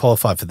once they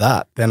qualified for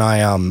that, then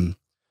I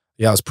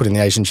was put in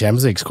the Asian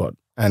Champions League squad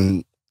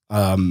and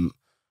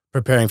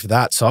preparing for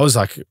that. So I was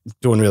like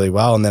doing really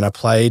well. And then I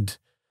played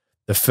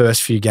the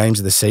first few games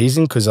of the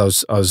season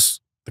because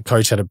the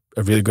coach had a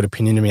really good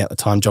opinion of me at the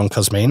time, John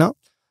Cosmina.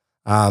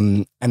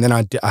 And then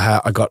I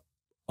got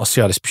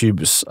osteitis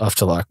pubis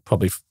after like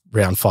probably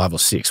round 5 or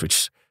 6,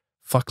 which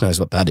fuck knows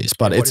what that is.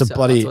 But it's a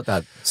bloody... What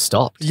that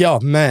stopped. Yeah,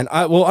 man.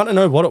 I don't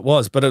know what it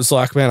was, but it was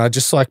like, man, I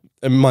just like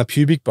my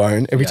pubic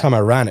bone, every time I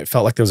ran, it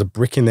felt like there was a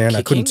brick in there and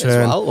Kicking I couldn't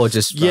turn. As well, or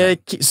just... Yeah,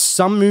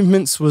 some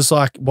movements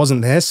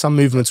wasn't there. Some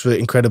movements were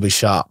incredibly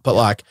sharp, but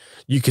like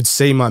you could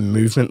see my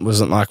movement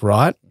wasn't like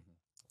right.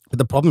 But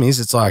the problem is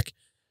it's like,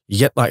 you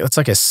get like, it's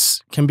like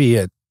can be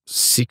a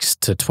 6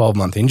 to 12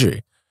 month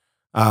injury.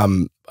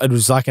 It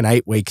was like an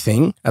 8-week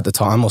thing at the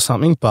time or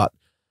something, but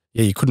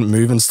yeah, you couldn't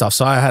move and stuff.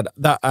 So I had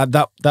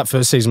that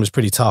first season was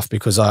pretty tough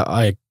because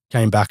I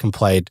came back and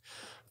played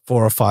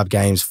 4 or 5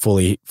 games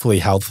fully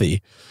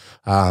healthy,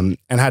 and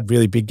had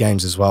really big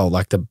games as well.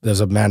 Like there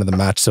was a man of the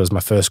match. So it was my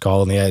first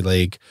goal in the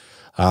A-League.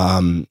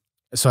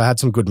 So I had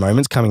some good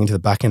moments coming into the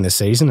back end of the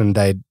season,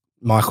 and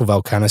Michael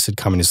Valkanis had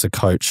come in as the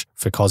coach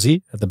for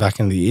Cozzy at the back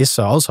end of the year.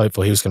 So I was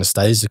hopeful he was going to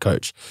stay as the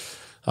coach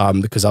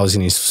because I was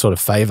in his sort of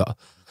favour.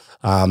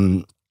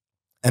 And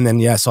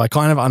then, so I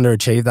kind of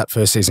underachieved that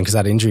first season because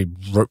that injury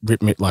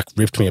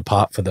ripped me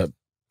apart for the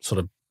sort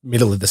of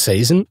middle of the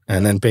season.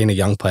 And then being a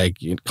young player,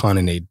 you kind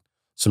of need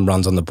some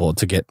runs on the board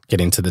to get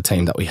into the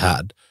team that we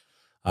had.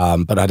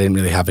 But I didn't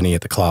really have any at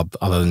the club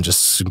other than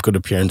just some good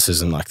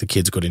appearances and like the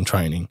kid's good in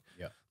training.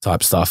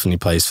 Type stuff, and he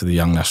plays for the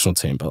young national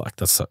team. But like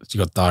you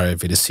got Dario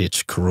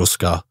Vidicic,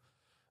 Karuska,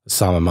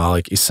 Sama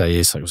Malik,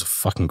 Isaias. Like it was a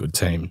fucking good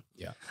team.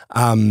 Yeah.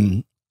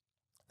 And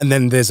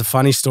then there's a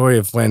funny story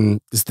of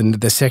when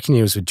the second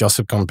year was with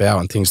Josip Gombau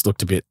and things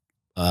looked a bit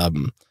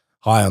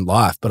high on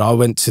life. But I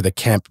went to the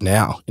Camp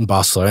Nou in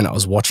Barcelona. I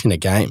was watching a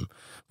game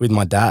with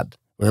my dad.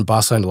 We were in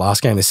Barcelona the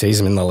last game of the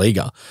season in La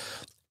Liga,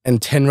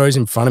 and 10 rows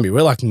in front of me,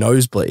 we're like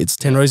nosebleeds.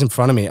 10 rows in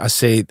front of me, I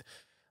see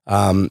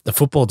the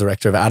football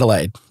director of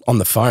Adelaide on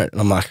the phone.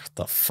 And I'm like, what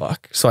the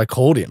fuck? So I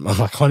called him. I'm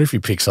like, I wonder if he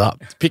picks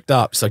up. He picked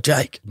up. He's like,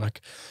 Jake. I'm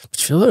like,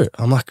 Petrillo.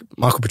 I'm like,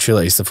 Michael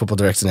Petrillo. He's the football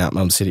director now at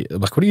Melbourne City.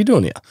 I'm like, what are you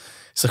doing here?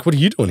 He's like, what are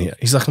you doing here?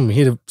 He's like, I'm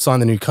here to sign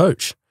the new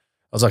coach.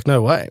 I was like,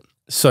 no way.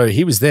 So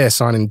he was there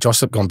signing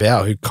Josip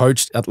Gombau, who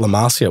coached at La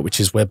Masia, which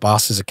is where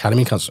Barca's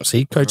academy comes from. So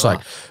he coached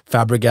like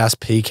Fabregas,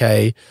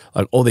 Piqué,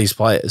 like all these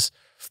players.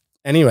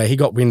 Anyway, he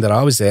got wind that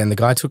I was there, and the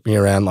guy took me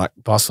around like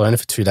Barcelona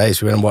for 2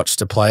 days. We went and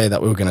watched a player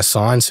that we were going to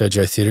sign,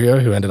 Sergio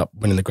Thirio, who ended up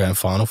winning the grand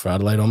final for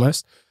Adelaide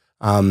almost.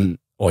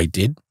 Or he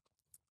did.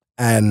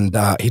 And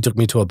he took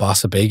me to a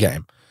Barca B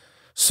game.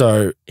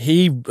 So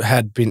he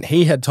had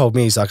told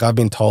me, he's like, I've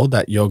been told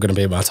that you're going to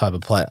be my type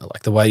of player.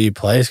 Like the way you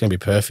play is going to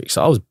be perfect.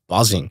 So I was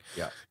buzzing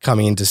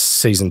coming into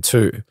season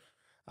 2.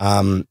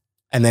 And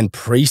then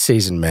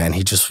pre-season, man,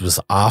 he just was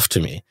after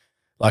me.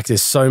 Like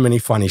there's so many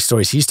funny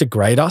stories. He used to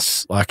grade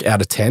us like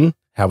out of 10,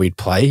 how we'd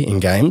play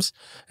in games.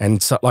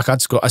 And so like I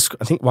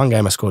think one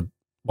game I scored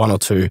 1 or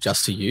 2.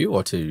 Just to you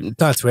or to?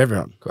 No, to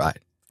everyone. Great.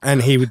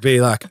 And he would be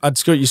like,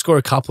 you score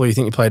a couple, you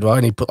think you played well,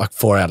 and he'd put like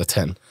 4 out of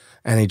 10.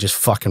 And he'd just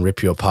fucking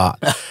rip you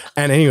apart.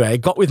 And anyway,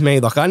 it got with me.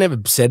 Like I never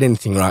said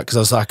anything, right? Because I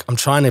was like, I'm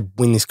trying to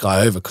win this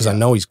guy over because I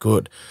know he's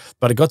good.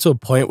 But it got to a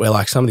point where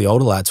like some of the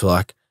older lads were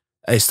like,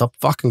 hey, stop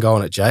fucking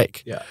going at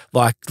Jake. Yeah.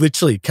 Like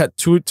literally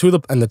two of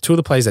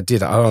the players that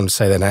did, I don't want to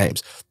say their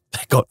names,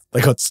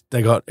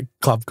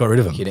 club got rid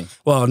of him. Kidding.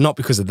 Well, not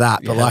because of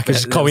that, but like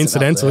it's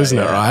coincidental, isn't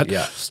it? Right?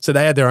 Yeah. So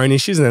they had their own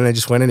issues and then they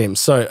just went at him.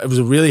 So it was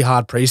a really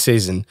hard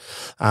preseason.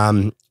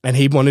 And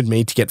he wanted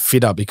me to get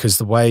fitter because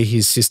the way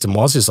his system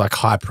was is like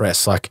high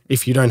press. Like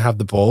if you don't have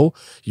the ball,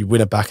 you win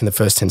it back in the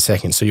first 10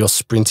 seconds. So you're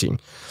sprinting.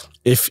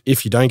 If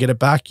you don't get it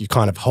back, you're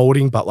kind of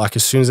holding, but like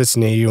as soon as it's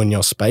near you in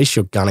your space,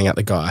 you're gunning at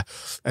the guy.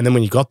 And then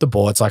when you got the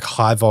ball, it's like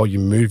high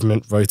volume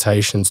movement,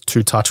 rotations,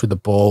 2-touch with the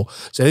ball.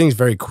 So everything's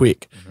very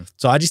quick. Mm-hmm.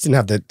 So I just didn't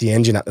have the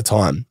engine at the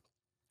time.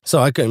 So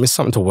I missed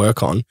something to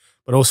work on,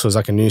 but also it was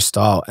like a new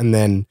style. And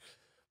then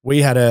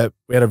we had a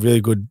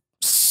really good,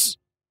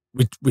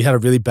 we had a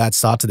really bad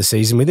start to the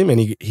season with him,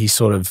 and he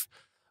sort of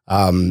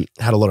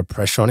had a lot of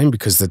pressure on him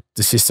because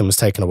the system was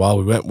taking a while.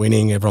 We weren't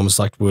winning. Everyone was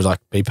like, we were like,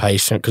 be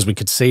patient because we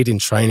could see it in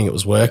training. It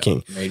was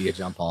working. Yeah, media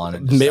jump on.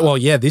 And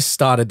this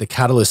started the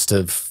catalyst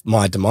of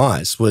my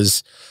demise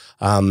was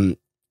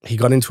he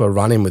got into a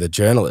run-in with a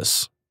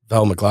journalist,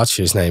 Val McGlatchy,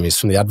 his name is,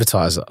 from The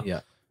Advertiser.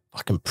 Yeah.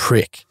 Fucking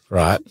prick,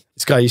 right?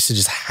 This guy used to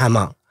just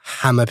hammer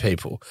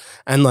people.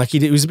 And like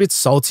he was a bit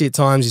salty at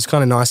times. He's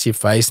kind of nice to your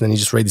face. And then you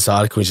just read this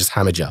article and he just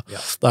hammered you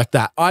like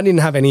that. I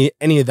didn't have any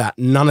of that.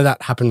 None of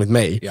that happened with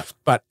me,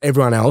 but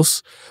everyone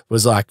else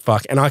was like,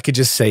 fuck. And I could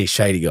just see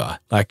shady guy.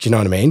 Like, do you know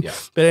what I mean? Yeah.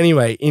 But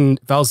anyway, in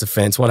Val's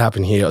defense, what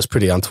happened here was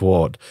pretty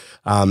untoward.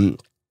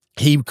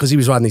 Because he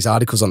was writing these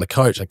articles on the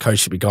coach, like coach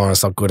should be going,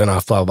 it's not good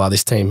enough, blah, blah, blah.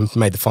 This team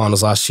made the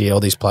finals last year.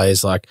 All these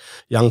players, like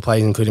young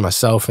players, including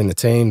myself in the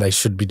team, they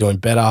should be doing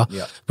better.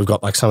 Yeah. We've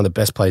got like some of the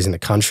best players in the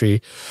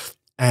country.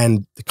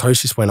 And the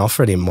coach just went off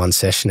at him one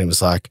session. It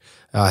was like,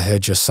 I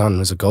heard your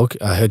son's a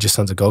goalkeeper. I heard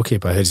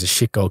he's a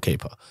shit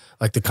goalkeeper.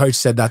 Like the coach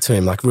said that to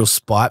him, like real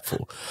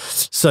spiteful.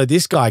 So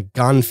this guy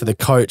gunned for the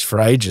coach for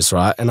ages,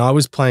 right? And I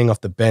was playing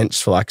off the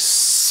bench for like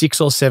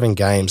 6 or 7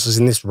 games. I was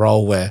in this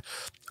role where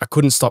I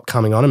couldn't stop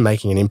coming on and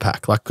making an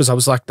impact. Like, because I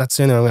was like, that's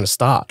the only way I'm going to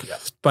start. Yeah.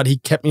 But he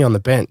kept me on the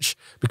bench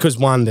because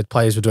one, the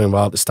players were doing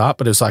well at the start,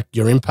 but it was like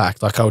your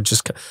impact. Like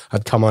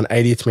I'd come on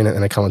 80th minute,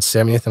 and I'd come on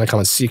 70th, and I'd come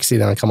on 60,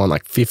 then I'd come on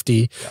like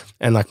 50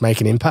 and like make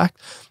an impact.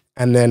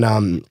 And then,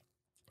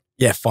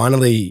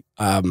 finally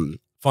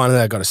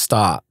I got a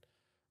start.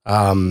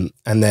 And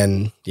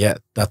then,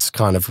 that's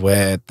kind of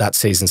where that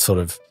season sort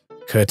of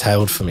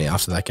curtailed for me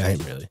after that game,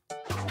 really.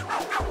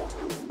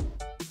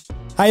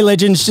 Hey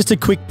legends, just a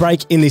quick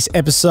break in this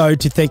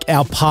episode to thank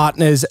our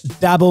partners,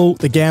 Dabble,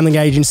 the gambling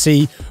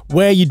agency,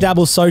 where you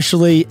dabble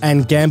socially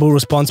and gamble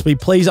responsibly.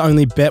 Please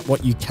only bet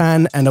what you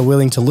can and are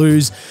willing to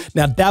lose.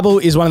 Now, Dabble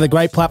is one of the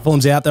great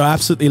platforms out there. I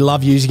absolutely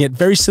love using it.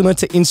 Very similar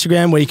to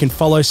Instagram, where you can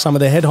follow some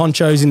of the head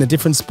honchos in the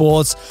different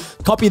sports,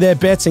 copy their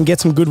bets and get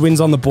some good wins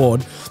on the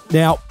board.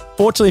 Now,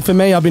 fortunately for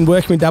me, I've been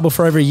working with Dabble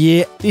for over a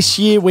year. This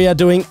year, we are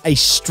doing a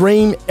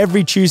stream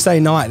every Tuesday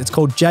night. It's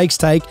called Jake's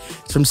Take.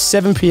 It's from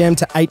 7 p.m.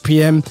 to 8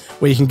 p.m.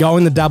 where you can go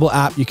in the Dabble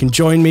app. You can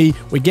join me.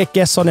 We get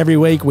guests on every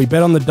week. We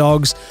bet on the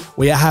dogs.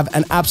 We have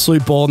an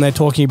absolute ball, and they're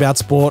talking about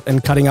sport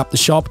and cutting up the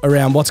shop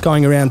around what's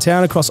going around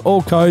town across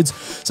all codes.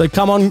 So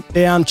come on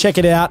down, check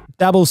it out.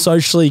 Dabble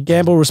socially,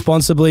 gamble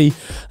responsibly,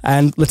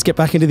 and let's get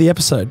back into the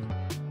episode.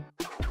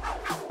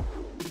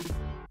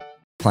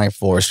 Playing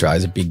for Australia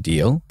is a big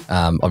deal,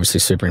 obviously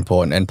super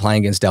important, and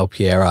playing against Del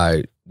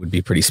Piero would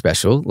be pretty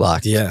special.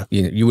 Like,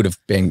 you would have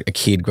been a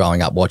kid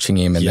growing up watching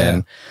him, and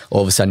then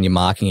all of a sudden you're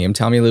marking him.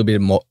 Tell me a little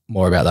bit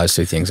more about those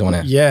two things. I want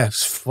to. Yeah,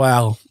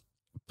 well,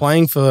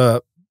 playing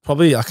for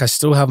probably like I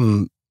still have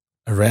them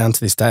around to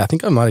this day. I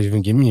think I might have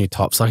even given you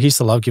tops. Like I used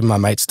to love giving my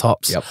mates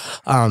tops.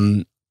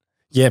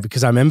 Yep.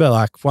 Because I remember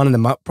like one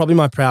of probably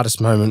my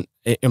proudest moment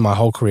in my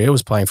whole career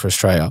was playing for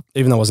Australia,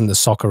 even though I wasn't the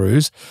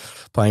Socceroos,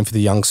 playing for the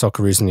young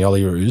Socceroos and the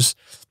Olyroos.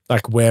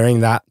 like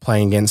wearing that,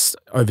 playing against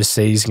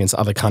overseas, against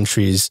other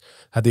countries.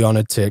 Had the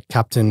honor to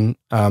captain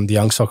the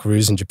young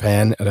Socceroos in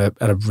Japan at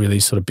a really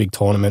sort of big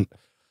tournament.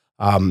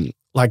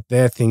 Like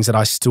they're things that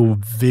I still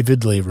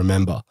vividly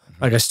remember.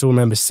 Like I still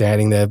remember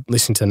standing there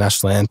listening to the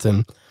national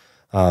anthem.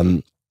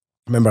 I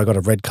remember I got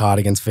a red card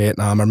against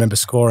Vietnam. I remember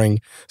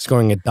scoring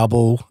a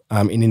double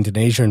in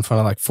Indonesia in front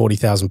of like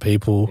 40,000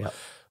 people.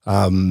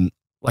 Yep.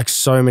 Like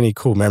so many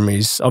cool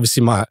memories.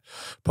 Obviously,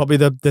 probably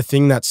the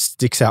thing that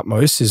sticks out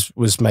most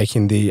was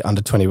making the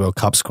under-20 World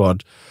Cup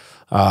squad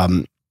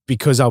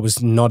because I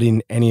was not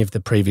in any of the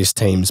previous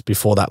teams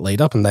before that lead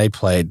up, and they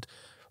played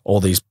all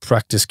these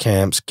practice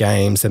camps,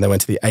 games, then they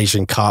went to the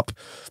Asian Cup.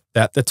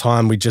 At the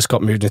time, we just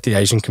got moved into the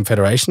Asian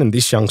Confederation, and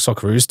this young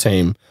Socceroos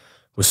team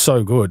was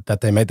so good that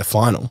they made the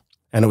final,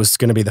 and it was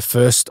going to be the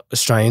first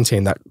Australian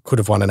team that could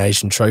have won an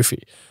Asian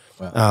trophy.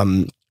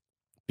 Wow.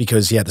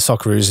 Because the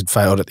Socceroos had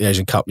failed at the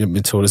Asian Cup.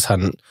 Matildas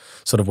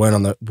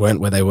weren't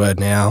where they were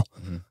now.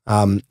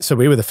 Mm-hmm. So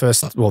we were the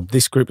first. Well,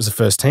 this group was the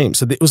first team.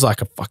 So it was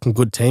like a fucking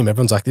good team.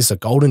 Everyone's like, this is a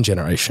golden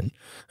generation,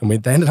 and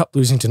they ended up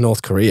losing to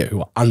North Korea, who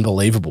were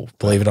unbelievable.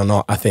 Believe it or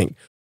not, I think.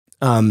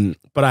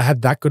 But I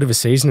had that good of a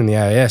season in the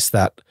AIS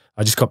that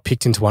I just got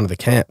picked into one of the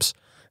camps,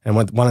 and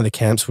one of the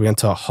camps we went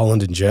to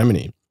Holland and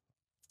Germany.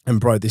 And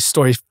bro, this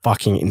story is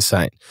fucking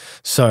insane.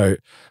 So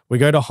we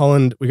go to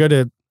Holland. We go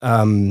to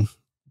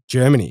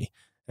Germany.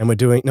 And we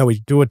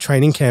do a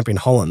training camp in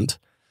Holland,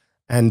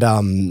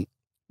 and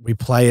we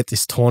play at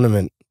this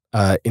tournament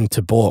in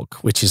Terborg,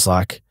 which is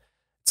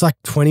it's like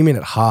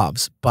 20-minute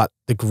halves, but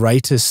the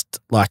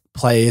greatest like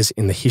players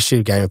in the history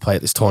of the game play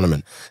at this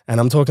tournament. And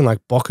I'm talking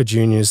like Boca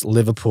Juniors,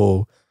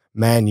 Liverpool,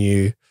 Man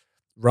U,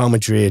 Real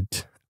Madrid,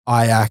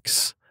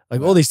 Ajax, like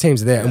all these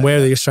teams are there, and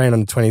we're the Australian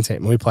under-20 team,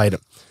 and we played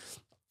them.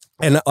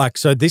 And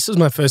so this was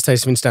my first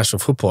taste of international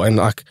football, and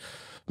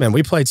man,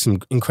 we played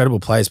some incredible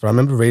players, but I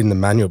remember reading the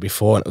manual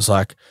before, and it was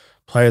like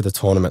player of the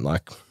tournament,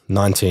 like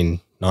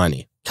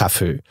 1990,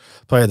 Cafu.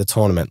 Player of the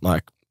tournament,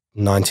 like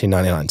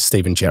 1999,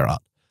 Steven Gerrard.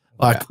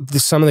 Like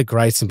some of the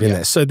greats have been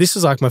there. So this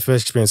is like my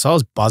first experience. I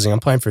was buzzing.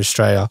 I'm playing for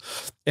Australia.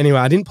 Anyway,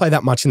 I didn't play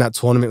that much in that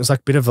tournament. It was like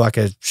a bit of like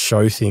a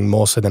show thing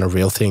more so than a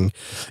real thing.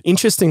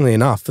 Interestingly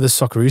enough, for the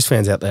Socceroos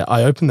fans out there,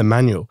 I opened the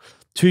manual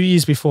 2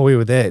 years before we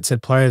were there. It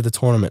said player of the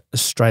tournament,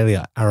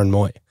 Australia, Aaron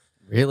Moy.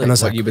 Really? And I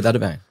was what year would that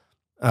have been?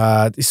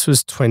 This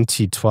was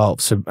 2012.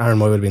 So Aaron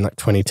Moy would have been like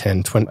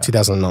 2010,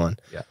 2009.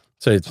 Yeah.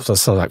 So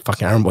it's like,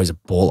 fucking Aaron Moy's a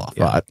baller,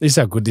 right? This is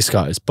how good this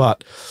guy is.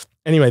 But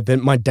anyway,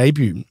 then my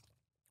debut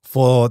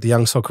for the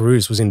young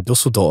Socceroos was in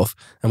Dusseldorf,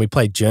 and we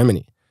played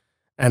Germany.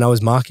 And I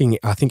was marking,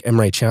 I think,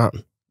 Emre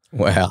Can.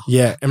 Wow.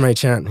 Yeah, Emre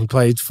Can. He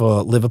played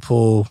for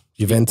Liverpool,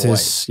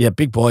 Juventus.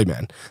 Big boy,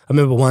 man. I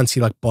remember once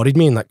he like bodied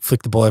me and like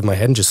flicked the ball over my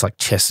head and just like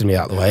chested me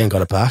out of the way and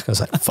got it back. I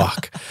was like,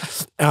 fuck.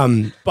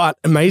 But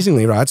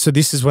amazingly, right? So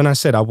this is when I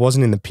said I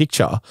wasn't in the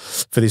picture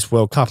for this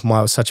World Cup and why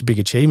it was such a big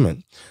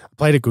achievement. I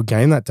played a good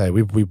game that day.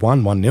 We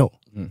won 1-0.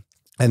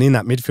 And in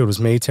that midfield was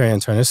me, Terry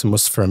Antonis, and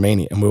Mustafa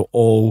Amini, and we were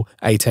all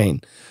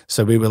 18.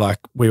 So we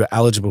were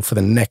eligible for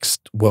the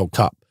next World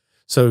Cup.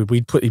 So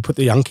he put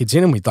the young kids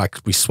in, and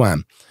we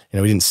swam.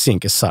 We didn't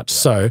sink as such.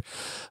 So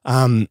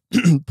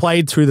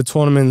played through the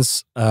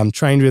tournaments,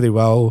 trained really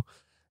well,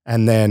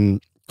 and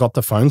then got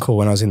the phone call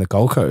when I was in the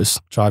Gold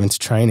Coast driving to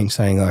training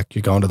saying like,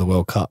 you're going to the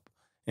World Cup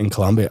in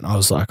Colombia. And I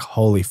was like,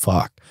 holy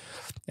fuck.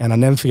 And I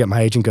never forget,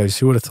 my agent goes,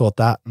 who would have thought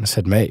that? And I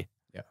said, me.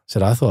 Yeah. I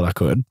said, I thought I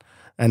could.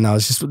 And I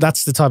was just,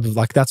 that's the type of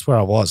that's where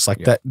I was.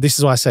 That. This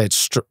is why I say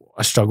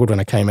I struggled when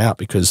I came out,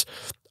 because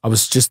I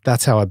was just,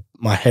 that's how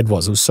my head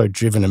was. It was so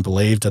driven and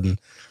believed, and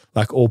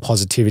like all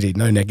positivity,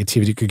 no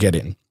negativity could get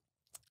in.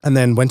 And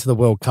then went to the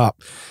World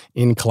Cup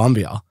in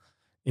Colombia.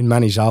 In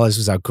Manizales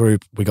was our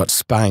group. We got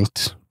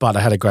spanked, but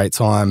I had a great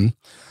time.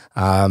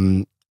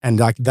 And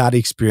like that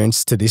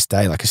experience to this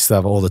day, like I still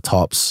have all the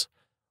tops,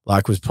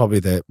 like was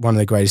probably one of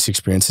the greatest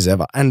experiences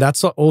ever. And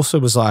that's what also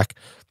was like,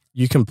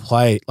 you can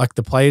play, like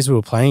the players we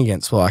were playing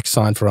against were like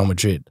signed for Real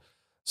Madrid,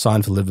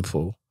 signed for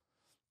Liverpool.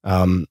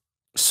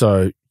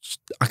 So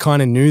I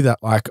kind of knew that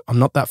like I'm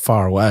not that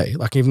far away.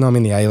 Like even though I'm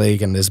in the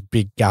A-League and there's a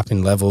big gap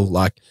in level,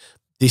 like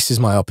this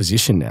is my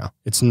opposition now.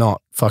 It's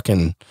not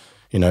fucking,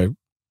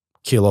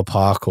 Keilor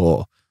Park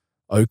or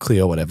Oakley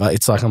or whatever.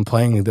 It's like I'm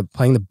playing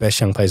the best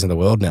young players in the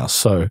world now.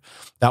 So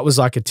that was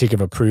like a tick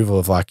of approval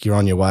of like, you're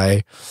on your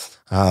way.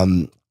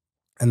 And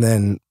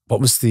then what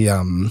was the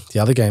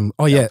other game?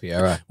 Oh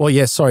yeah. Well,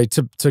 yeah, sorry,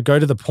 to go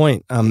to the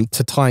point,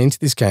 to tie into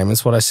this game,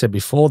 that's what I said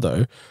before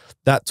though,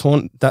 that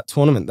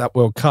tournament, that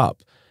World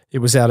Cup, it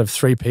was out of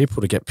 3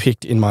 people to get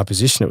picked in my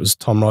position. It was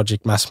Tom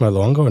Rogic, Massimo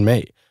Luongo and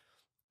me.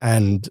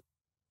 And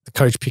the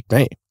coach picked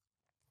me.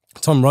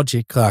 Tom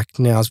Rogic, like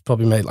now has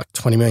probably made like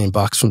 20 million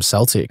bucks from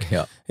Celtic.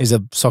 Yeah. He's a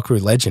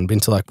Socceroo legend,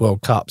 been to like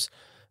World Cups.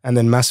 And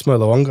then Massimo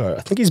Luongo,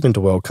 I think he's been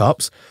to World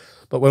Cups.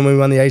 But when we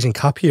won the Asian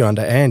Cup here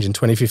under Ange in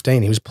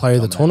 2015, he was player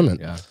of the tournament.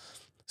 Yeah.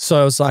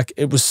 So it was like,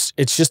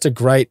 it's just a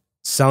great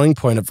selling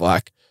point of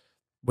like,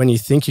 when you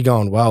think you're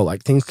going well,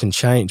 like things can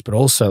change, but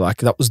also like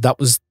that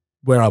was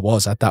where I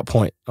was at that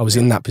point. I was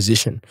in that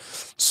position.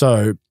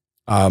 So,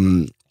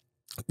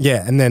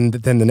 Yeah, and then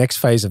the next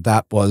phase of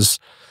that was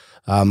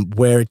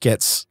where it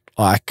gets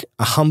like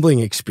a humbling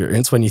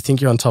experience when you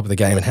think you're on top of the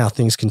game and how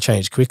things can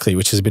change quickly,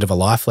 which is a bit of a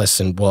life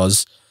lesson,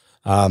 was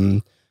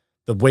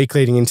the week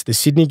leading into the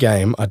Sydney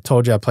game. I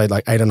told you I played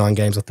like 8 or 9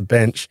 games off the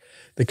bench.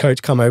 The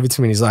coach come over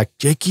to me and he's like,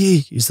 Jackie,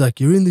 he's like,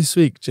 you're in this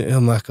week.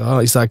 I'm like, oh,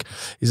 he's like,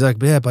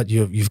 yeah, but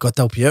you've got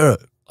Del Piero.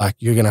 Like,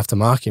 you're going to have to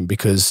mark him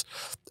because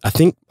I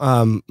think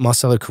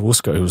Marcelo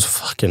Carrusco, who was a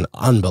fucking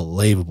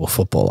unbelievable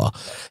footballer,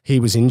 he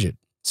was injured.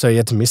 So he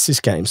had to miss this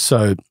game.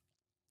 So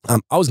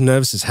I was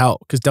nervous as hell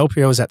because Del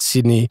Piero was at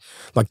Sydney.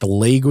 Like, the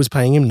league was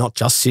paying him, not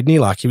just Sydney.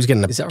 Like, he was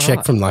getting a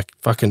check from like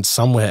fucking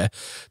somewhere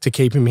to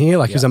keep him here.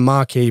 Like, he was a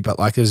marquee, but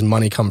like there's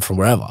money coming from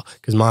wherever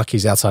because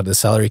marquee's outside of the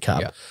salary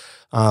cap.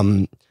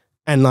 Yeah.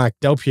 And like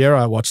Del Piero,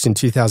 I watched in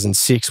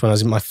 2006 when I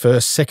was in my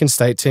second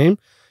state team.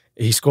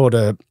 He scored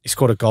a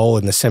goal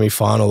in the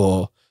semi-final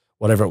or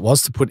whatever it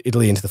was to put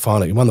Italy into the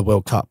final. He won the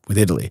World Cup with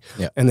Italy.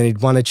 Yeah. And then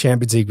he'd won a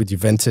Champions League with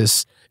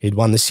Juventus. He'd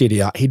won the Serie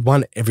A. He'd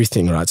won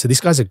everything, right? So this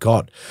guy's a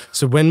god.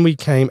 So when we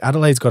came,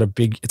 Adelaide's got a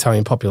big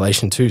Italian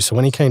population too. So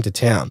when he came to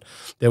town,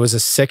 there was a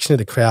section of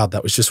the crowd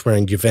that was just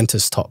wearing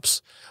Juventus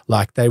tops.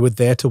 Like, they were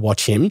there to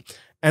watch him.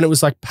 And it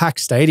was like packed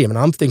stadium. And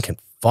I'm thinking,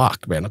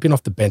 fuck, man, I've been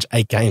off the bench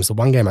 8 games. The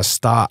one game I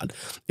started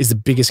is the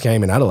biggest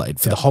game in Adelaide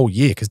for the whole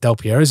year because Del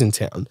Piero's in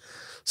town.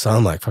 So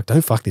I'm like, fuck,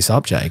 don't fuck this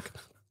up, Jake.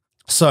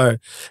 So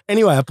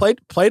anyway, I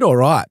played all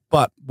right,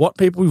 but what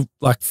people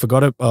like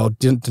forgot or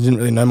didn't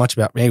really know much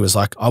about me was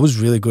like I was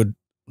really good,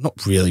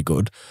 not really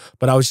good,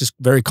 but I was just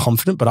very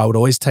confident. But I would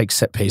always take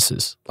set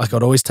pieces, like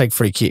I'd always take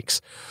free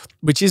kicks,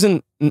 which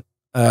isn't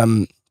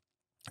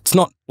it's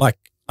not like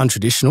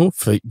untraditional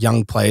for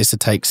young players to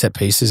take set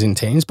pieces in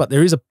teams, but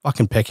there is a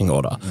fucking pecking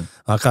order.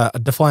 Like I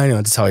defy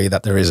anyone to tell you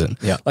that there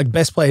isn't. Yeah. Like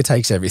best player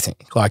takes everything.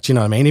 Like, do you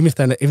know what I mean?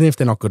 Even if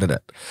they're not good at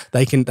it,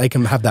 they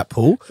can have that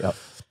pull. Yep.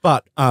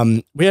 But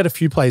we had a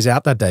few plays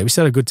out that day. We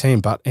still had a good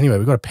team, but anyway,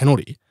 we got a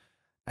penalty.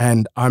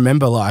 And I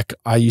remember like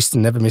I used to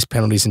never miss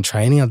penalties in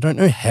training. I don't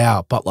know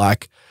how, but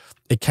like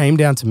it came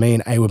down to me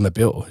and Awa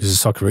Mabil,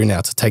 who's a Socceroo now,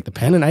 to take the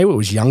pen. And Awa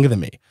was younger than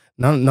me.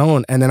 No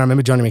one. And then I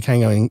remember Johnny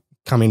McCain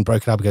come in,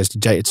 broke it up, and goes,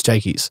 it's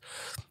Jakey's.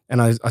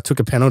 And I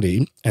took a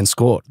penalty and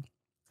scored.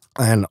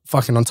 And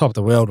fucking on top of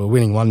the world, we're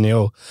winning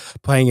 1-0,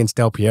 playing against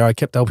Del Piero. I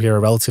kept Del Piero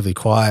relatively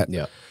quiet.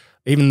 Yeah.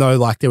 Even though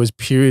like there was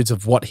periods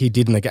of what he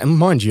did in the game. And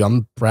mind you,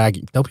 I'm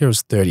bragging. Del Piero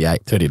was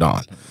 38,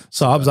 39.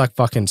 So I was like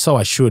fucking, so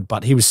I should,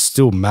 but he was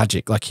still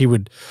magic. Like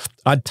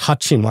I'd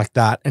touch him like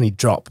that and he'd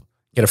drop,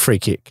 get a free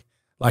kick.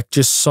 Like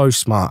just so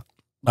smart.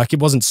 Like it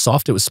wasn't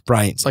soft, it was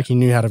sprains. Like he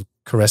knew how to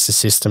caress the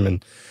system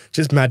and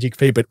just magic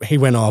feet, but he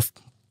went off.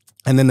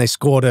 And then they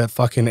scored a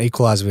fucking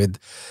equaliser with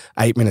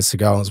 8 minutes to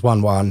go. It was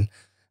 1-1.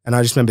 And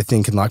I just remember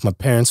thinking like my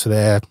parents were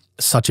there,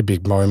 such a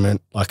big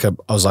moment. Like I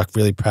was like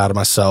really proud of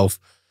myself.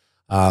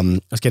 I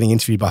was getting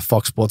interviewed by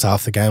Fox Sports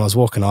after the game. I was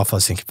walking off. I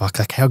was thinking, fuck,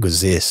 like how good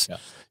is this? Yeah.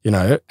 You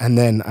know? And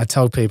then I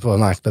tell people, I'm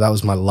like, but that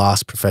was my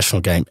last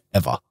professional game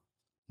ever.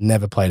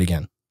 Never played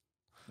again.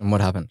 And what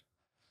happened?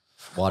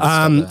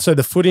 So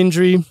the foot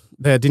injury,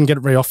 they didn't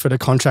get re-offered a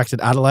contract at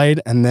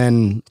Adelaide. And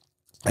then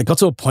it got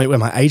to a point where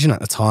my agent at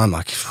the time,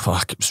 like,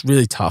 fuck, it was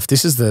really tough.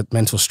 This is the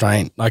mental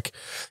strain. Like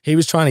he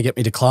was trying to get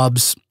me to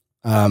clubs.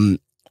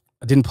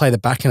 I didn't play the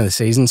back end of the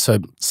season, so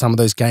some of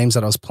those games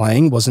that I was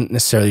playing wasn't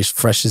necessarily as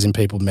fresh as in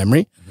people's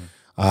memory.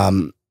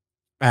 And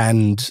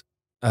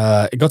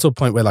it got to a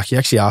point where like he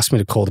actually asked me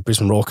to call the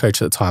Brisbane Raw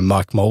coach at the time,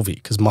 Mike Mulvey,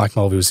 because Mike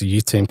Mulvey was the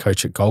youth team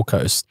coach at Gold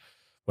Coast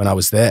when I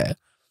was there.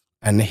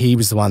 And he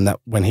was the one that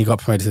when he got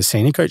promoted to the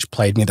senior coach,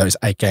 played me those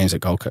 8 games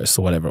at Gold Coast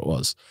or whatever it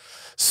was.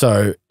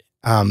 So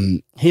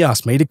he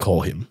asked me to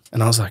call him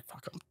and I was like,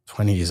 fuck, I'm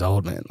 20 years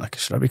old, man. Like,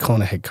 should I be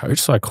calling a head coach?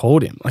 So I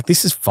called him. Like,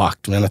 this is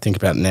fucked when I think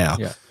about it now.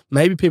 Yeah.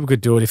 Maybe people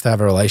could do it if they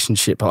have a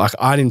relationship, but like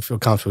I didn't feel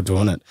comfortable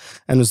doing it.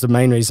 And it was the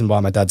main reason why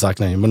my dad's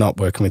like, no, we're not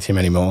working with him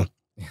anymore.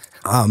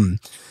 And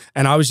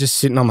I was just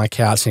sitting on my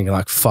couch thinking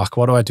like, fuck,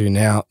 what do I do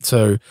now?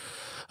 So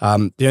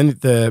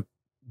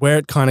where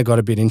it kind of got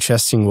a bit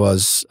interesting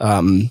was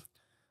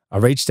I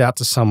reached out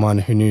to someone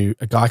who knew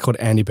a guy called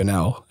Andy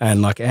Bennell.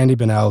 And like Andy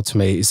Bennell to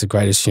me is the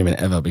greatest human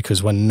ever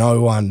because when no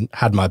one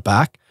had my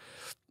back,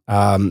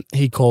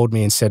 he called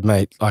me and said,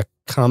 mate, like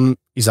come,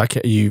 he's like,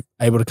 are you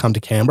able to come to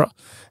Canberra?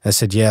 And I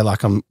said, yeah,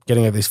 like I'm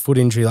getting over this foot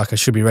injury. Like I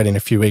should be ready in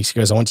a few weeks. He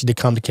goes, I want you to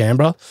come to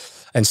Canberra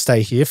and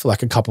stay here for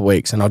like a couple of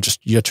weeks and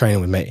you're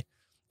training with me.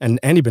 And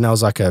Andy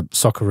Bennell's like a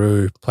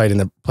Socceroo,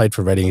 played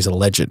for Reading. He's a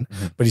legend,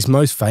 but he's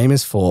most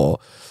famous for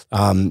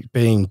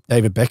being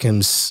David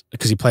Beckham's,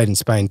 because he played in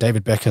Spain,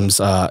 David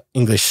Beckham's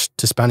English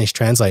to Spanish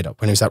translator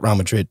when he was at Real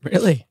Madrid.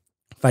 Really?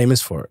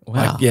 Famous for it.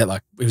 Wow.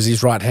 Like it was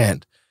his right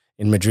hand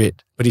in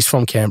Madrid, but he's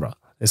from Canberra.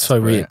 It's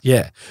so weird.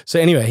 Yeah. So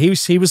anyway,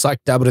 he was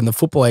like dabbled in the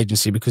football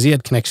agency because he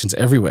had connections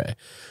everywhere.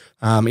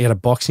 He had a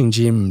boxing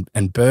gym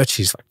and Birch,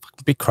 he's like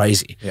a bit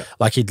crazy. Yeah.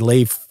 Like he'd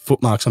leave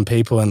footmarks on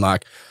people and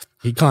like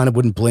he kind of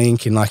wouldn't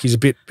blink and like he's a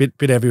bit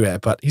everywhere,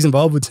 but he's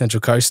involved with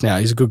Central Coast now.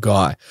 He's a good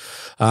guy.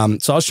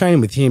 So I was training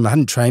with him. I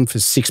hadn't trained for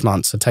 6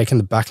 months. I'd taken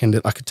the back end,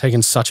 like I'd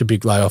taken such a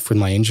big layoff with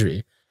my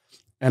injury.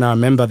 And I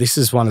remember this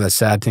is one of the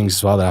sad things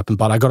as well that happened,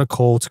 but I got a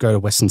call to go to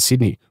Western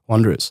Sydney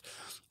Wanderers.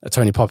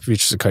 Tony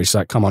Popovich is the coach. He's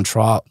like, come on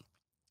trial.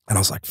 And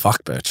I was like,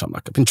 fuck, Birch. I'm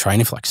like, I've been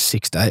training for like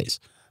 6 days.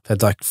 I've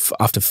had like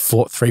after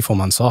 3-4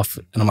 months off.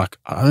 And I'm like,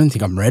 I don't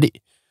think I'm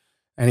ready.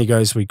 And he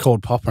goes, we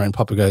called Popper, and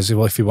Popper goes,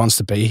 well, if he wants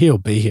to be here, he'll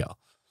be here.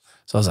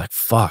 So I was like,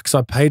 fuck. So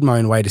I paid my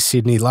own way to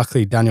Sydney.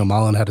 Luckily, Daniel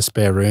Mullen had a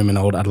spare room, an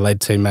old Adelaide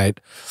teammate.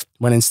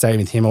 Went and stayed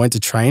with him. I went to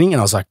training and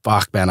I was like,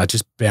 fuck, man. I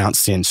just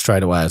bounced in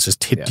straight away. I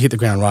just hit the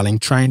ground running,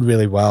 trained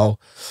really well.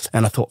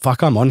 And I thought,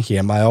 fuck, I'm on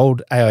here. My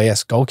old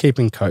AIS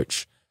goalkeeping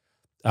coach,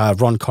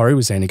 Ron Corrie,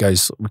 was there, and he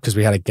goes, because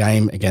we had a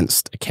game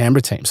against a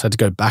Canberra team. So I had to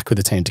go back with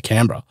the team to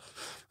Canberra.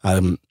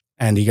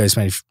 And he goes,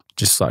 man,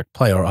 just like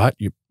play all right,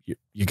 you're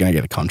going to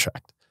get a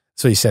contract.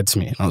 So he said to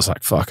me, and I was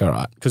like, fuck, all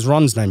right. Because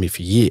Ron's known me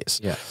for years.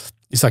 Yeah.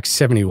 He's like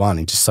 71.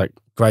 He's just like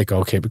great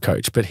goalkeeper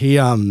coach. But he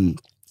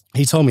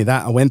told me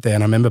that. I went there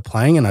and I remember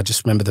playing, and I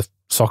just remember the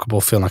soccer ball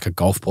feeling like a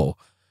golf ball.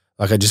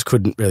 Like I just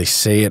couldn't really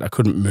see it. I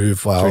couldn't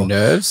move well. Through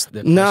nerves?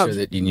 The pressure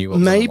that you knew what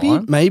was on the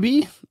line?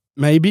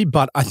 Maybe.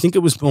 But I think it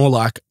was more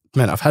like,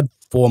 man, I've had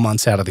 4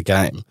 months out of the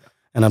game,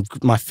 and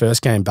my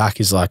first game back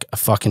is like a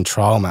fucking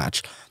trial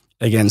match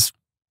against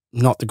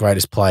not the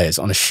greatest players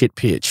on a shit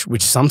pitch,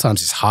 which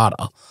sometimes is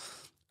harder.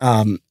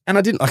 And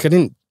I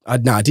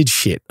did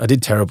shit. I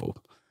did terrible.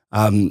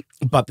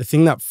 But the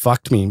thing that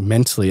fucked me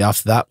mentally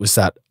after that was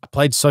that I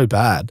played so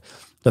bad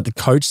that the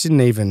coach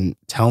didn't even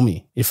tell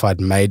me if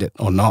I'd made it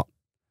or not.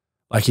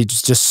 Like he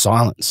just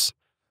silence.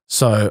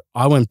 So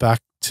I went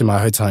back to my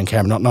hotel in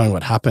Canberra not knowing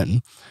what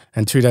happened.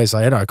 And 2 days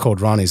later I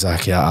called Ron. He's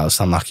like, yeah, I was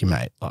unlucky,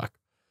 mate. But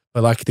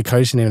the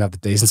coach didn't even have the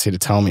decency to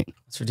tell me.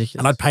 It's ridiculous.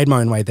 And I'd paid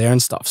my own way there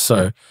and stuff.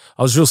 So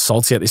I was real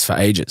salty at this for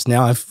ages.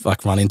 Now I've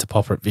run into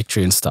Popper at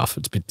Victory and stuff.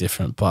 It's a bit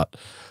different. But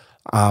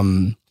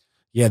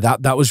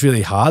that was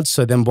really hard.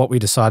 So then what we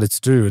decided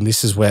to do, and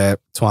this is where,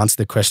 to answer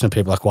the question of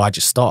people like, why'd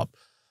you stop?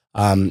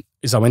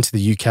 Is I went to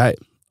the UK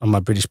on my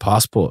British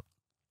passport,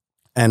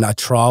 and I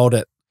trialed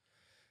it.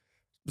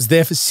 Was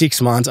there for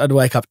 6 months. I'd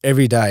wake up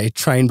every day,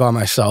 train by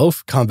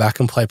myself, come back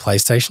and play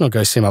PlayStation or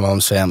go see my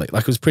mum's family.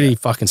 Like it was pretty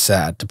fucking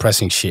sad,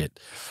 depressing shit.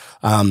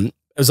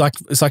 It's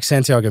like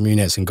Santiago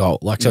Munez in goal.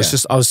 Like I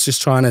was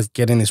just trying to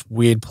get in this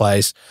weird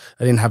place.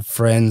 I didn't have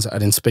friends. I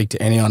didn't speak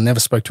to anyone. Never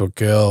spoke to a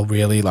girl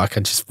really. Like I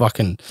just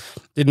fucking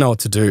didn't know what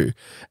to do.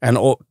 And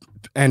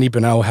Andy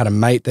Burnell had a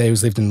mate there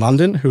who's lived in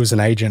London who was an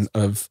agent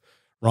of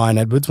Ryan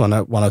Edwards, one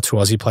or two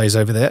Aussie players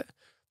over there.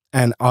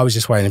 And I was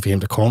just waiting for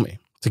him to call me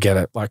to get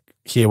it. Like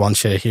here one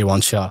share, here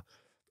one share.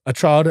 I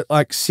tried at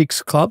like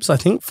 6 clubs, I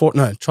think.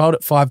 Trialed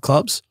at 5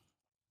 clubs.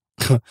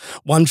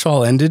 One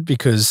trial ended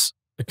because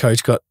the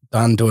coach got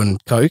done doing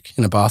coke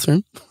in a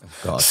bathroom.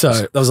 Oh, so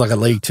that was like a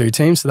League 2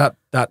 team. So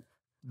that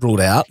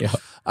ruled out. Yeah.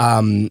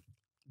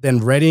 Then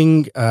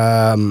Reading,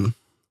 Blackburn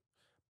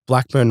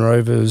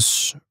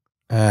Rovers,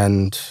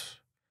 and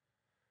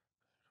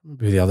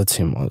who the other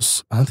team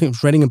was. I think it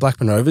was Reading and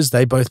Blackburn Rovers.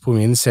 They both put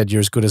me in and said, you're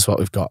as good as what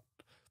we've got.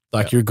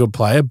 Like you're a good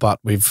player, but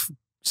we've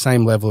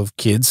same level of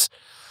kids.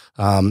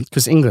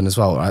 Because England as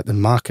well, right? The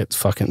market's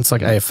fucking, it's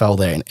like AFL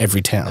there in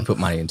every town. They put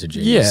money into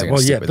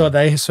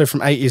juniors. So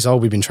from 8 years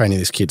old, we've been training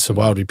this kid. So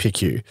why would we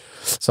pick you?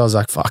 So I was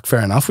like, fuck,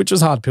 fair enough, which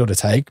was a hard pill to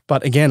take.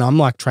 But again, I'm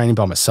like training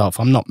by myself.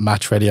 I'm not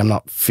match ready. I'm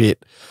not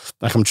fit.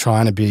 Like I'm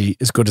trying to be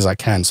as good as I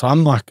can. So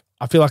I'm like,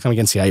 I feel like I'm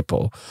against the 8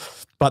 ball.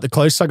 But the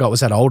closest I got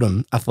was at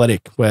Oldham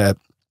Athletic, where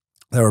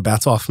they were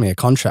about to offer me a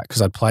contract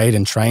because I played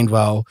and trained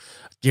well,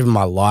 given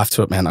my life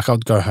to it, man. Like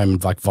I'd go home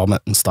and like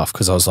vomit and stuff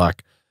because I was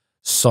like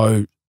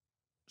so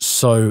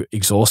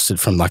exhausted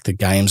from like the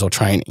games or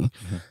training.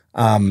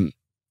 Mm-hmm.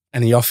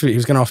 And he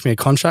was going to offer me a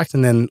contract,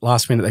 and then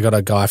last minute they got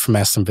a guy from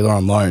Aston Villa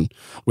on loan,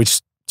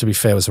 which to be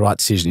fair was the right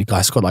decision. The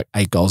guy scored like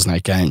 8 goals in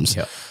 8 games.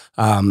 Yep.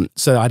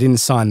 So I didn't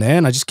sign there,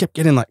 and I just kept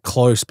getting like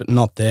close but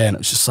not there, and it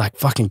was just like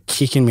fucking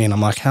kicking me, and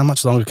I'm like, how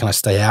much longer can I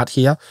stay out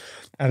here?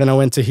 And then I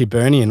went to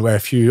Hibernian, where a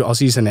few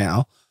Aussies are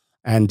now,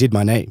 and did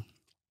my knee.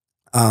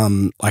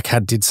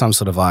 Did some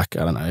sort of like,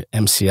 I don't know,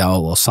 MCL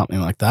or something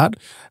like that.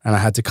 And I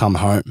had to come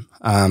home.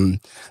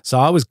 So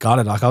I was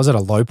gutted. Like I was at a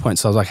low point.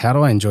 So I was like, how do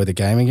I enjoy the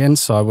game again?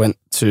 So I went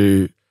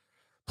to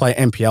play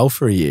MPL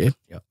for a year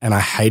and I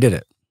hated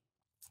it.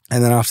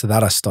 And then after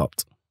that I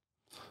stopped.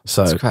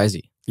 So it's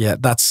crazy. Yeah,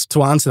 that's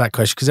to answer that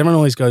question. Cause everyone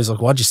always goes like,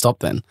 why'd you stop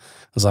then?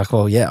 I was like,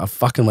 well, yeah, I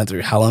fucking went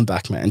through hell and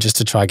back, man, just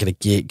to try and get a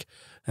gig.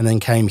 And then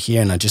came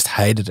here and I just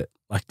hated it.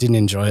 Like didn't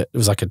enjoy it. It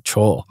was like a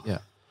chore. Yeah.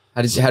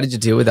 How did you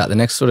deal with that? The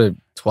next sort of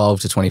 12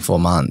 to 24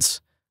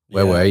 months,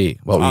 where were you?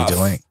 What were you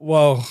doing?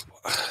 Well,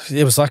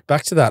 it was like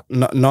back to that.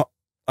 Not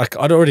like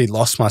I'd already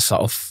lost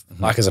myself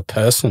like as a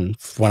person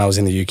when I was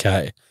in the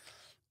UK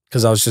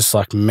because I was just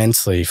like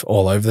mentally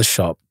all over the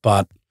shop.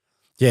 But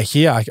yeah,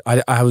 here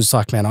I was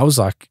like, man, I was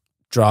like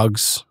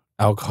drugs,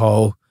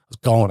 alcohol. I was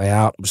going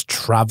out. I was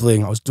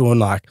traveling. I was doing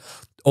like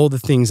all the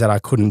things that I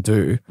couldn't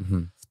do.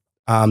 Mm-hmm.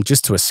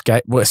 Just to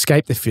escape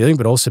the feeling,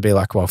 but also be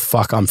like, well,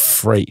 fuck, I'm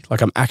free.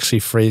 Like I'm actually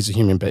free as a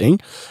human being.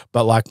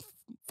 But like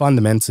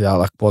fundamentally, I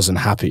like wasn't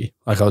happy.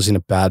 Like I was in a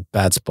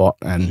bad spot.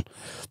 And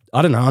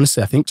I don't know,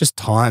 honestly, I think just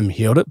time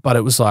healed it. But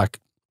it was like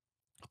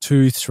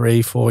 2,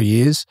 3, 4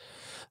 years,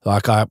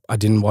 like I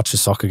didn't watch a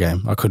soccer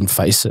game. I couldn't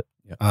face it.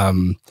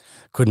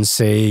 Couldn't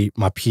see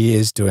my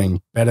peers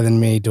doing better than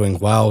me, doing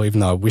well, even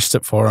though I wished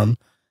it for them.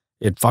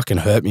 It fucking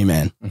hurt me,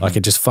 man. Like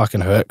it just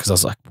fucking hurt because I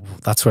was like,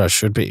 that's where I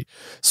should be.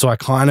 So I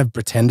kind of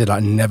pretended I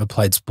never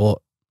played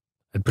sport.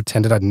 I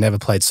pretended I'd never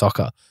played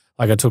soccer.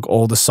 Like I took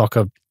all the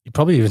soccer, you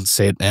probably even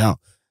see it now.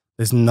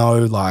 There's no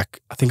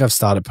like, I think I've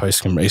started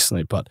posting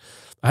recently, but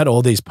I had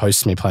all these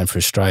posts of me playing for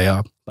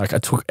Australia. Like I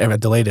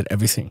deleted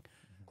everything.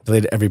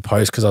 Deleted every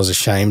post because I was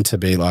ashamed to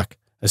be like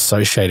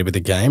associated with the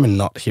game and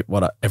not hit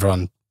what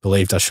everyone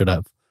believed I should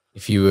have.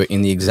 If you were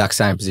in the exact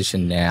same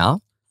position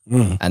now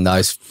and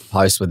those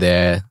posts were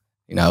there,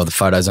 you know, the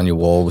photos on your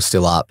wall were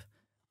still up,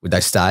 would they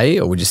stay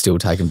or would you still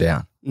take them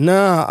down?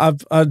 No,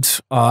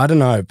 I don't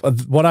know.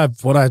 What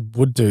I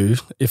would do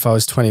if I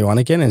was 21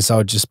 again is I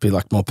would just be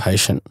like more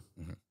patient.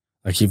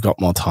 Like you've got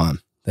more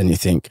time than you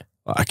think.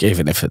 Like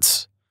even if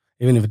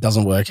it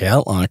doesn't work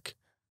out, like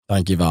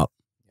don't give up.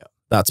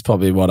 That's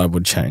probably what I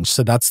would change.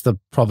 So that's the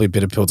probably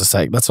bitter pill to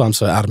take. That's why I'm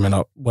so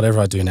adamant. Whatever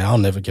I do now, I'll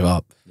never give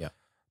up. Yeah.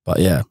 But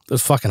yeah, it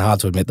was fucking hard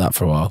to admit that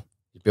for a while.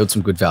 You build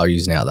some good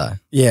values now though.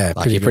 Yeah.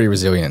 Like you're pretty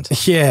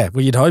resilient. Yeah.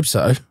 Well, you'd hope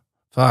so.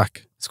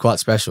 Fuck. It's quite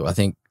special. I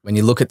think when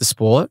you look at the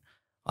sport,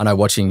 I know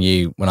watching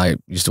you, when I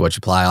used to watch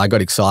you play, I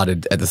got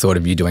excited at the thought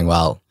of you doing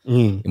well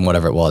in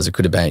whatever it was. You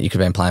could have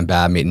been playing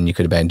badminton, you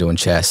could have been doing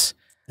chess.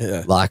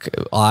 Yeah. Like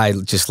I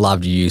just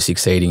loved you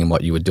succeeding in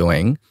what you were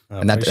doing.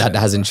 And that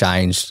hasn't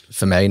changed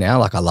for me now.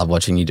 Like I love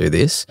watching you do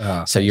this.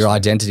 So your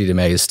identity to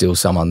me is still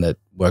someone that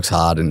works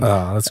hard and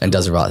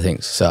does the right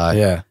things.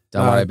 So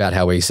don't worry about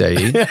how we see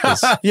you.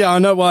 Yeah, I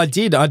know. Well, I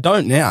did. I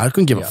don't now. I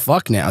couldn't give a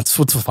fuck now. It's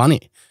what's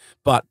funny.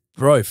 But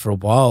bro, for a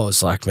while I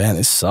was like, man,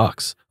 this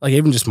sucks. Like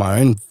even just my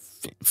own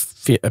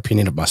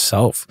opinion of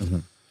myself.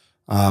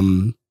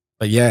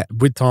 But yeah,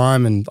 with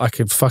time and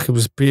like it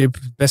was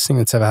the best thing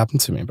that's ever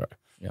happened to me, bro.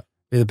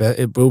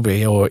 It will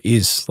be or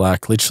is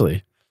like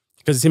literally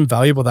because it's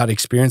invaluable, that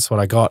experience, what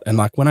I got. And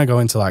like when I go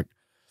into like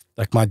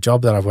my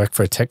job that I work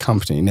for a tech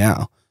company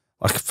now,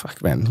 like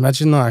fuck man,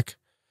 imagine like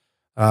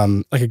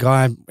a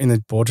guy in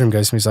the boardroom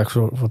goes to me, he's like,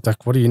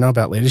 what do you know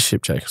about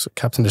leadership, Jake? I was like,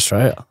 Captain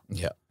Australia.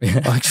 Yeah.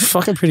 Like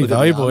fucking pretty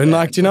valuable. And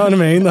like, do you know what I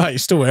mean? Like you're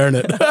still wearing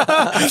it. Do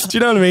you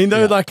know what I mean?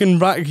 Though, like,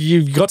 and like,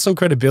 you've got some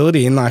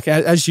credibility and like,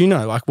 as you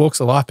know, like walks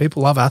of life,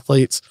 people love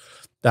athletes,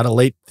 that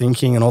elite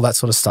thinking and all that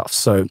sort of stuff.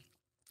 So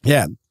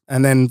yeah.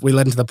 And then we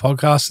led into the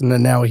podcast and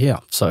then now we're here.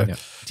 So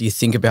do you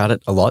think about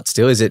it a lot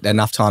still? Is it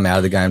enough time out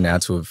of the game now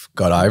to have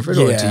got over it?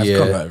 Yeah, I've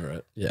got over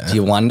it. Yeah. Do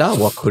you wonder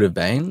what could have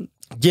been?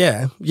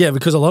 Yeah,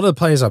 because a lot of the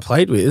players I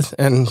played with,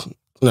 and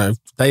you know,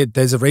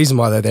 there's a reason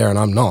why they're there and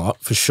I'm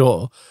not, for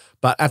sure.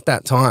 But at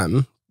that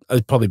time, it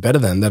was probably better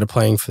than that are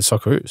playing for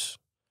Socceroos.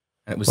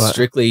 And it was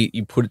strictly,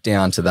 you put it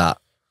down to that.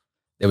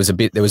 There was a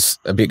bit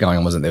going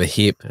on, wasn't there? The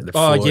hip, the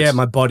foot. Yeah,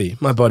 my body,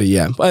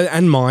 yeah,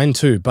 and mine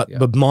too. But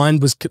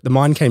the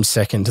mind came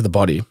second to the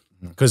body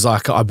because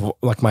like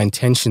my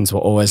intentions were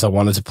always I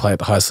wanted to play at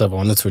the highest level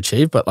I wanted to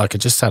achieve, but like I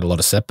just had a lot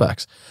of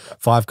setbacks.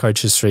 5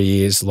 coaches, 3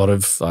 years, a lot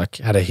of like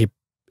had a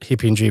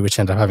hip injury, which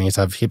ended up having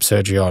to have hip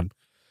surgery on.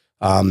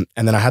 And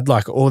then I had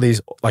like all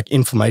these like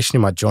inflammation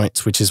in my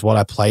joints, which is what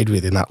I played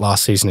with in that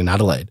last season in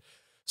Adelaide.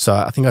 So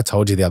I think I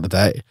told you the other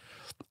day,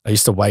 I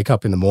used to wake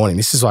up in the morning.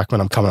 This is like when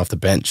I'm coming off the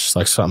bench.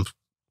 Like, so I'm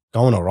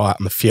going all right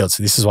on the field.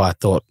 So this is why I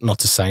thought not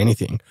to say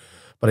anything.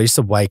 But I used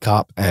to wake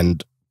up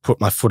and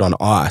put my foot on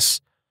ice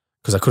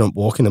because I couldn't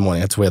walk in the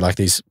morning. I had to wear like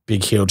these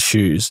big heeled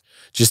shoes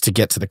just to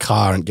get to the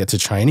car and get to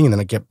training. And then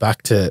I'd get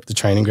back to the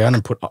training ground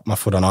and put my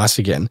foot on ice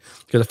again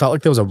because it felt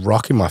like there was a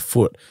rock in my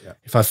foot. Yeah.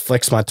 If I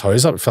flexed my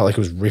toes up, it felt like it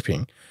was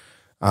ripping.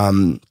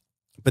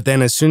 But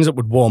then as soon as it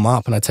would warm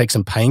up and I'd take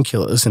some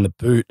painkillers in the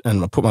boot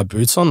and I put my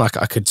boots on, like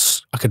I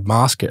could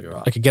mask it.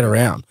 Right. I could get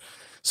around.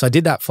 So I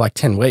did that for like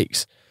 10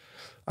 weeks.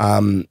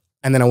 And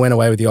then I went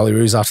away with the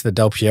Olyroos after the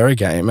Del Piero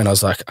game and I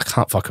was like, I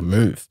can't fucking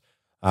move.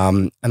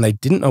 And they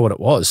didn't know what it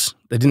was.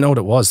 They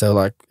were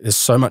like, there's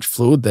so much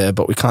fluid there,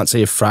 but we can't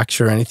see a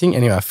fracture or anything.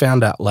 Anyway, I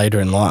found out later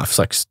in life, it's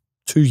like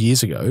 2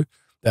 years ago,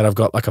 that I've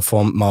got like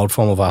a mild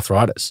form of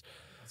arthritis.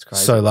 That's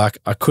crazy. So like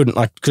I couldn't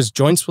because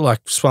joints were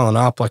like swelling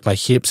up, like my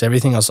hips,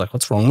 everything. I was like,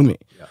 what's wrong with me?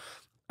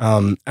 Yeah.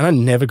 And I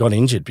never got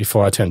injured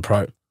before I turned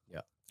pro.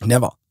 Yeah.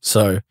 Never.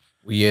 So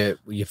were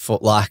you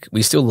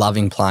still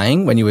loving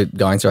playing when you were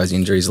going through those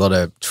injuries, a lot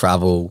of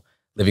travel,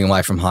 living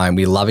away from home?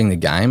 Were you loving the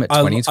game at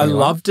 20, I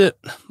loved it.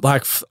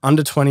 Like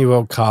under 20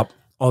 World Cup,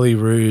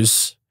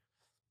 Olyroos,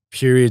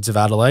 periods of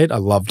Adelaide, I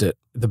loved it.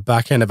 The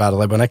back end of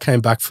Adelaide, when I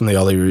came back from the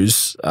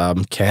Olyroos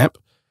camp,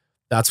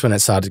 that's when it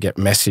started to get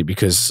messy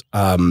because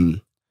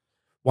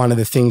one of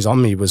the things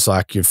on me was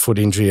like your foot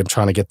injury. I'm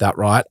trying to get that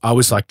right. I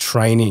was like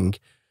training.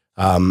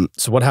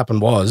 So what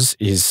happened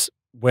is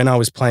when I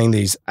was playing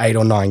these 8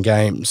 or 9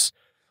 games,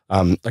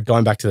 like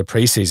going back to the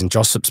preseason,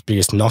 Jossip's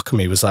biggest knock on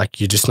me was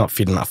like, you're just not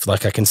fit enough.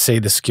 Like I can see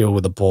the skill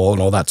with the ball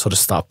and all that sort of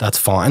stuff. That's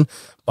fine.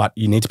 But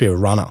you need to be a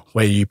runner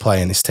where you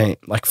play in this team,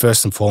 like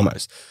first and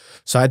foremost.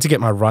 So I had to get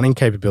my running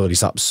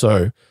capabilities up.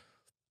 So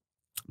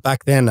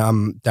back then,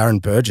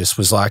 Darren Burgess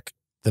was like,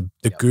 the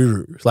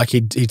guru. Like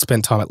he'd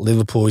spent time at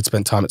Liverpool, he'd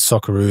spent time at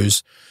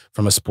Socceroos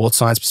from a sports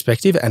science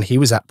perspective, and he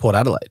was at Port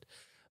Adelaide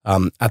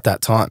at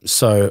that time.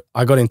 So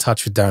I got in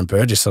touch with Darren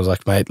Burgess. I was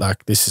like, mate,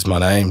 like this is my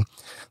name,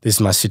 this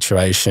is my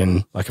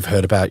situation. Like I've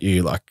heard about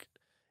you. Like,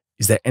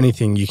 is there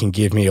anything you can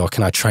give me, or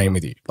can I train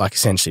with you? Like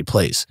essentially,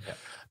 please. Yeah.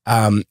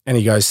 And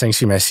he goes, thanks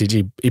for your message.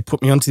 He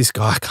put me onto this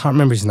guy. I can't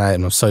remember his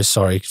name. I'm so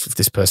sorry if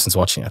this person's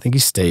watching. I think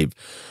he's Steve.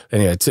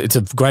 Anyway, it's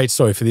a great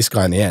story for this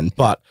guy in the end.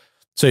 But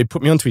so he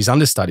put me onto his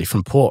understudy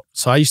from Port.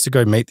 So I used to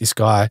go meet this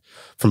guy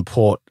from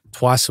Port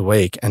twice a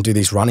week and do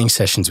these running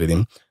sessions with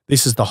him.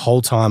 This is the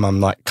whole time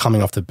I'm like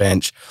coming off the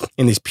bench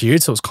in this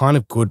period. So it was kind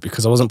of good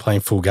because I wasn't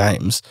playing full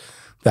games,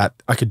 that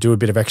I could do a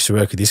bit of extra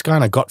work with this guy,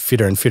 and I got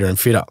fitter and fitter and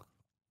fitter.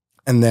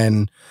 And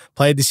then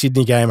played the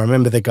Sydney game. I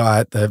remember the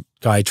guy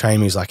who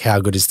trained me was like, how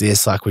good is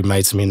this? Like we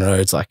made some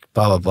inroads, like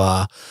blah, blah,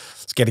 blah.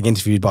 It's getting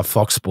interviewed by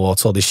Fox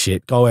Sports, all this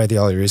shit. Go where the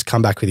Oilers,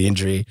 come back with the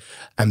injury,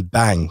 and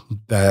bang,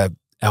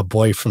 our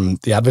boy from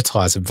the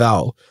advertiser,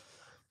 Val,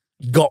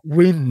 got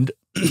wind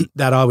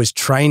that I was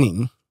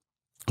training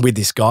with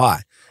this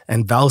guy.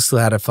 And Val still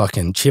had a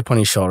fucking chip on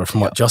his shoulder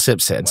from what Josep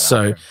said.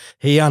 So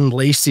he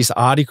unleashed this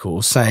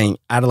article saying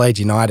Adelaide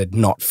United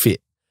not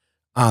fit.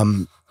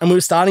 And we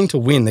were starting to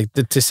win.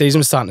 The season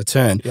was starting to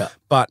turn. Yeah.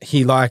 But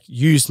he like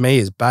used me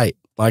as bait.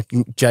 Like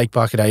Jake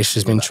Barker-Daish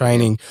has been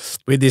training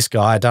with this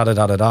guy,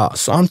 da-da-da-da-da.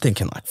 So I'm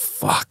thinking like,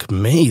 fuck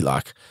me.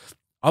 Like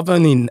I've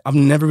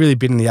never really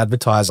been in the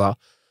advertiser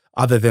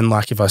other than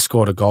like if I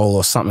scored a goal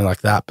or something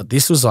like that. But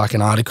this was like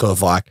an article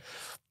of like,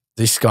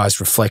 this guy's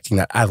reflecting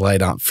that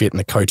Adelaide aren't fit and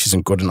the coach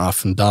isn't good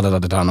enough and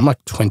da-da-da-da-da. And I'm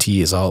like 20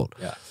 years old.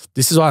 Yeah.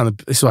 This is why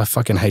I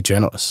fucking hate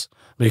journalists.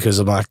 Because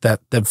I'm like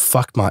it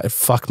fucked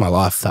my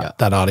life,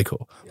 that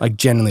article. Like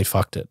genuinely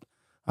fucked it.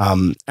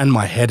 And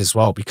my head as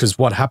well, because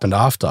what happened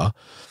after,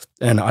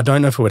 and I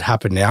don't know if it would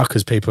happen now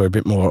because people are a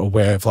bit more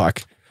aware of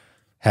like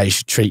how you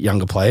should treat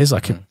younger players.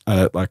 Like,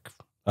 I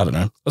don't know.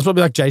 I was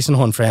probably like Jason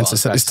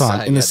Horne-Francis at this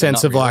time in the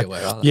sense of like,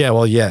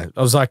 I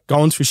was like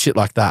going through shit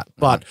like that.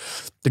 But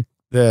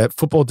the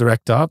football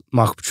director,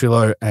 Michael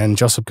Petrillo and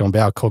Joseph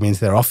Gombau called me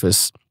into their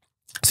office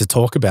to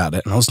talk about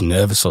it. And I was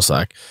nervous. I was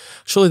like,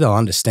 surely they'll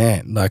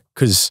understand. Like,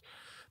 because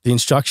the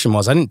instruction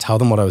was, I didn't tell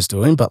them what I was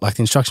doing, but like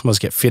the instruction was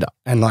get fitter.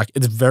 And like,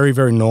 it's very,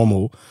 very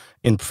normal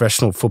in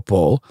professional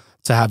football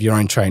to have your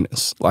own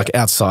trainers, like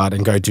outside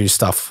and go do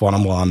stuff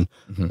one-on-one.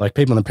 Mm-hmm. Like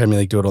people in the Premier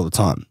League do it all the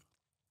time.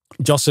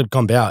 Joseph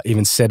Gombau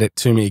even said it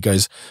to me. He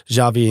goes,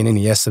 Xavi and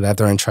Iniesta, they have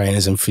their own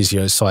trainers and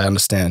physios, so I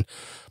understand.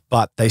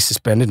 But they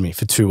suspended me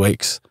for 2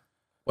 weeks.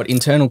 What,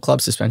 internal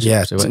club suspension?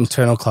 Yeah, it's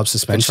internal club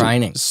suspension. For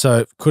training.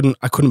 So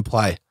I couldn't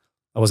play.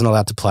 I wasn't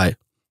allowed to play.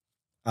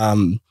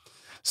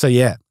 So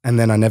yeah, and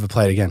then I never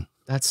played again.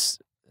 That's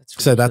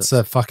so that's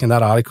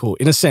that article.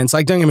 In a sense,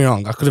 like don't get me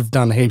wrong, I could have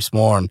done heaps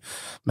more, and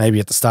maybe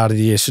at the start of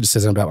the year should have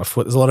said something about my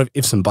foot. There's a lot of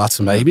ifs and buts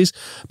and maybes,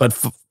 but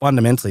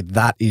fundamentally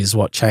that is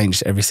what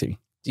changed everything.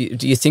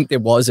 Do you think there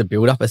was a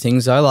build up of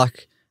things though?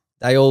 Like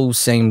they all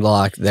seemed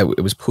like that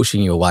it was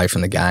pushing you away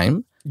from the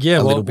game. Yeah,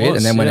 a little bit,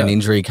 and then when an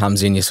injury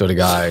comes in, you sort of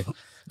go,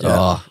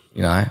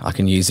 I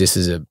can use this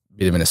as a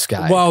bit of an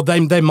escape. Well,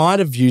 they might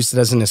have used it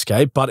as an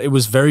escape, but it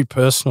was very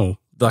personal,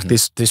 like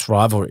this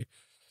rivalry.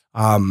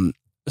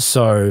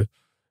 So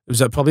it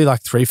was probably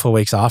like 3-4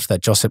 weeks after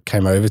that, Josep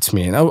came over to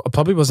me, and I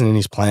probably wasn't in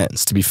his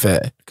plans, to be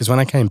fair, because when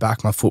I came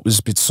back, my foot was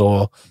a bit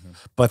sore,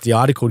 but the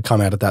article had come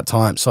out at that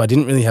time, so I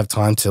didn't really have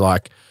time to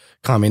like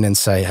come in and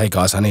say, hey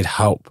guys, I need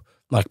help.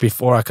 Like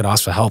before I could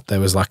ask for help, there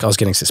was like I was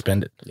getting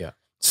suspended. Yeah.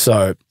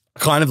 So I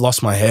kind of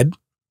lost my head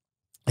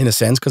in a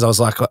sense because I was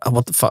like,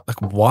 what the fuck?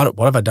 Like, what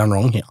have I done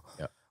wrong here?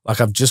 Yeah. Like,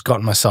 I've just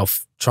gotten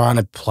myself trying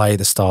to play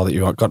the style that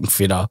you've gotten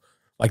fitter.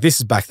 Like, this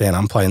is back then.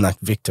 I'm playing like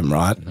victim,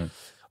 right?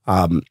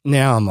 Mm-hmm.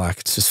 Now I'm like,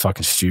 it's just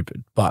fucking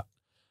stupid. But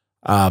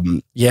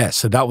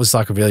so that was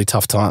like a really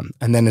tough time.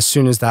 And then as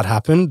soon as that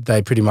happened,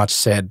 they pretty much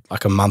said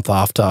like a month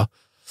after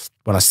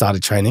when I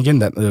started training again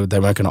that they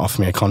weren't going to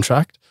offer me a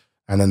contract.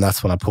 And then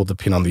that's when I pulled the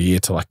pin on the year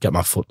to like get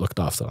my foot looked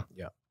after.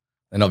 Yeah.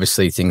 And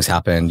obviously things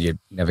happened. You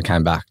never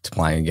came back to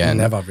playing again.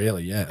 Never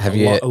really, yeah.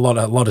 A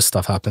lot of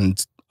stuff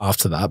happened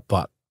after that,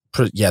 but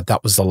yeah,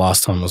 that was the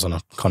last time I was on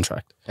a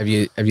contract. Have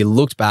you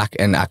looked back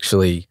and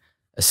actually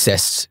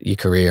assessed your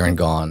career and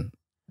gone,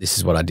 this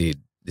is what I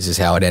did, this is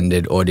how it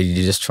ended, or did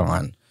you just try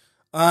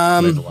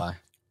and move away?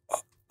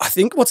 I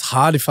think what's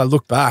hard if I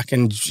look back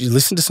and you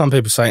listen to some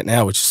people say it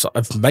now, which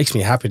makes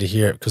me happy to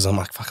hear it because I'm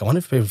like, fuck, I wonder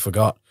if people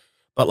forgot.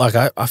 But like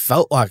I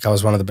felt like I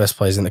was one of the best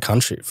players in the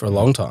country for a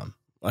long time.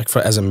 Like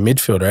as a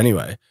midfielder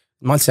anyway.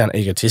 It might sound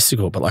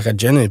egotistical, but like I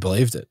genuinely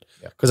believed it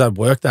because I'd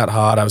worked that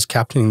hard. I was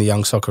captaining the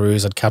young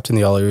Socceroos. I'd captained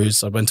the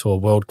Oilers. I went to a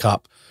World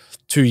Cup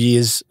 2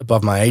 years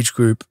above my age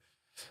group.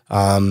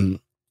 I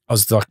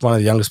was like one of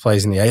the youngest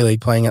players in the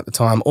A-League playing at the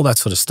time, all that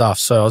sort of stuff.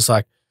 So I was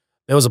like,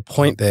 there was a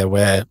point there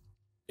where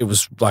it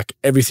was like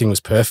everything was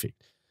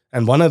perfect.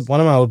 And one of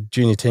my old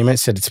junior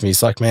teammates said it to me.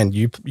 He's like, man,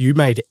 you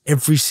made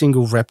every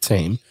single rep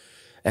team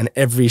and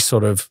every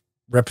sort of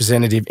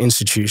representative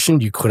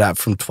institution you could have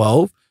from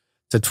 12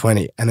 to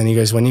 20. And then he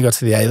goes, when you got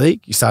to the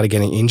A-League, you started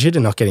getting injured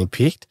and not getting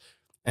picked.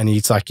 And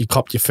he's like, you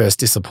copped your first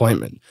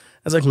disappointment.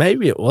 I was like,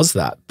 maybe it was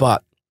that.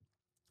 But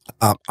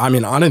I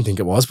mean, I don't think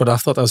it was, but I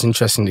thought that was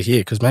interesting to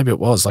hear because maybe it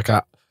was. Like,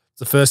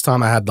 the first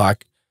time I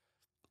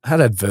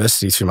had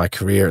adversity through my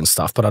career and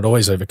stuff, but I'd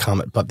always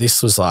overcome it. But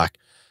this was like,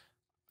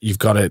 you've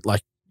got to,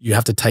 like, you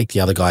have to take the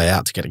other guy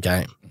out to get a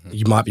game.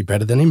 You might be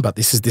better than him, but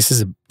this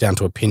is down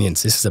to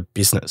opinions. This is a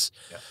business.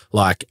 Yeah.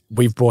 Like,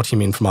 we've brought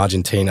him in from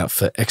Argentina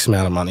for X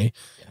amount of money.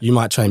 Yeah. You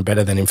might train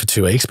better than him for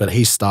 2 weeks, but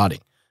he's starting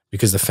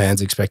because the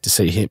fans expect to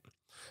see him.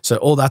 So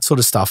all that sort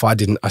of stuff I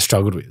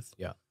struggled with.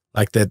 Yeah.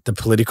 Like the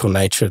political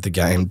nature of the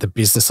game, the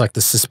business, like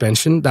the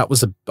suspension, that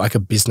was like a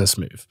business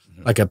move,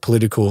 like a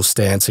political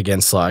stance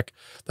against, like,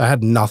 that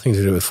had nothing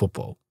to do with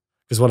football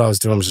because what I was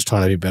doing was just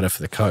trying to be better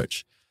for the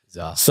coach.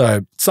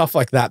 So stuff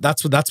like that,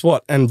 that's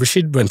what, and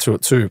Rashid went through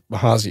it too,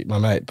 Mahazi, my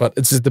mate, but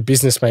it's just the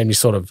business made me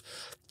sort of,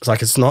 it's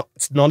like, it's not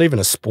even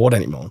a sport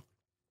anymore.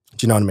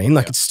 Do you know what I mean?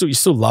 Like, you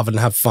still love it and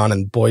have fun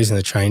and boys in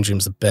the change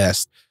room's the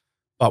best.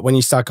 But when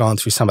you start going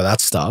through some of that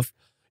stuff,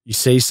 you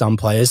see some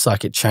players,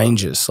 like, it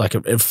changes, like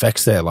it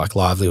affects their, like,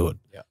 livelihood.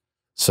 Yeah.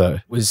 So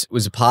was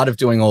a part of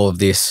doing all of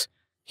this,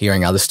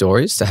 hearing other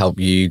stories to help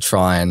you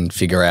try and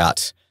figure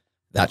out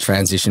that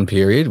transition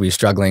period? Were you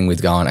struggling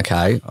with going,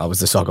 okay, I was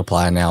the soccer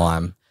player, now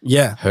I'm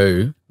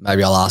who?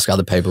 Maybe I'll ask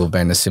other people who've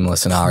been in a similar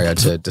scenario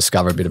to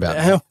discover a bit about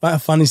how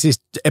fun is this?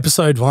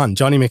 Episode 1,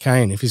 Johnny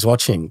McCain, if he's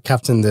watching,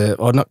 captained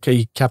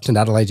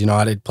Adelaide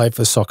United, played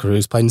for the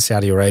Socceroos, played in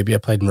Saudi Arabia,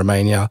 played in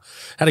Romania,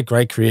 had a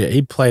great career.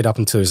 He played up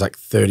until he was like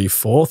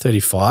 34,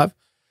 35.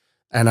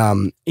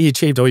 And he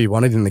achieved all you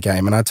wanted in the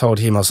game. And I told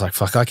him, I was like,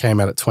 fuck, I came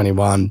out at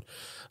 21.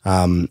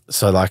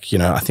 So, like, you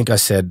know, I think I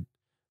said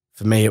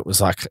for me it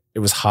was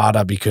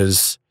harder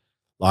because,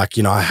 like,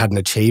 you know, I hadn't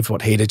achieved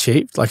what he'd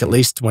achieved. Like, at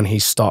least when he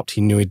stopped, he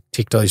knew he'd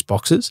ticked those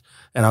boxes.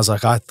 And I was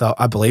like,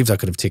 I believed I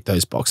could have ticked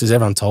those boxes.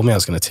 Everyone told me I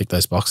was going to tick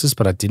those boxes,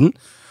 but I didn't.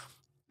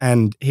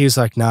 And he was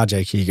like, nah,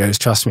 Jake, he goes,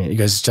 trust me. He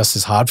goes, it's just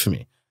as hard for me.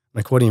 I'm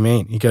like, what do you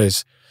mean? He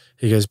goes,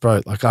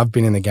 bro, like, I've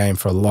been in the game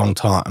for a long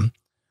time.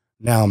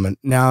 Now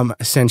I'm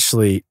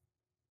essentially,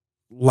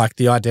 like,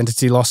 the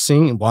identity loss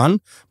thing,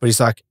 one, but he's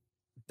like,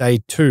 day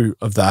 2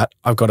 of that,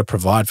 I've got to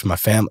provide for my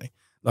family.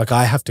 Like,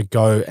 I have to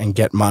go and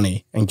get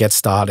money and get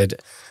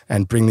started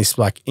and bring this,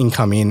 like,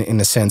 income in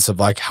the sense of,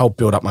 like, help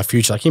build up my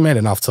future. Like, he made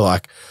enough to,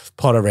 like,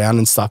 pot around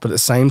and stuff, but at the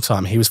same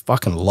time, he was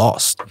fucking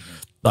lost.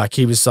 Like,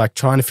 he was, like,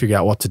 trying to figure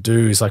out what to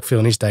do. He's, like,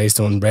 filling his days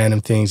doing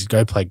random things. He'd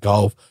go play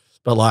golf.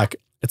 But, like,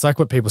 it's like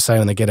what people say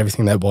when they get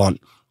everything they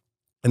want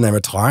and they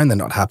retire and they're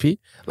not happy.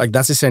 Like,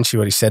 that's essentially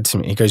what he said to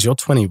me. He goes, you're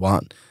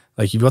 21.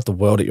 Like, you've got the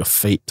world at your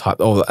feet type.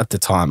 Oh, at the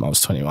time I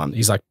was 21.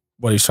 He's like,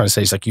 what he was trying to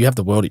say, he's like, you have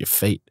the world at your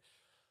feet.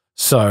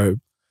 So,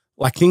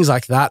 like, things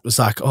like that was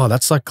like, oh,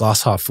 that's like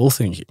glass half full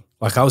thinking.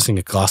 Like, I was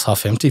thinking glass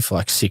half empty for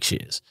like 6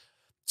 years.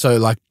 So,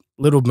 like,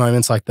 little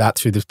moments like that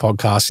through this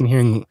podcast and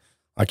hearing,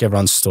 like,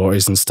 everyone's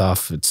stories and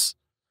stuff, it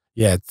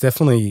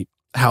definitely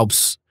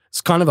helps.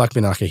 It's kind of like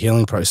been like a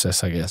healing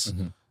process, I guess.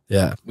 Mm-hmm.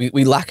 Yeah.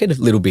 We lack it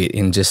a little bit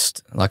in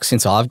just, like,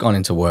 since I've gone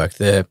into work,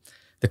 the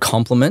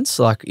compliments,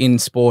 like, in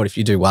sport, if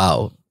you do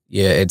well,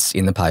 it's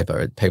in the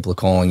paper. People are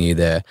calling you,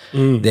 they're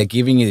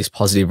giving you this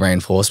positive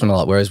reinforcement a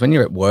lot. Whereas when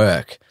you're at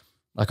work,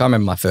 like, I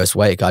remember my first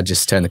week, I'd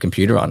just turn the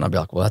computer on and I'd be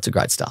like, well, that's a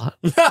great start.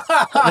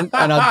 and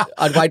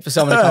I'd wait for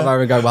someone to come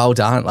over and go, well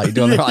done, like, you're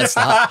doing the right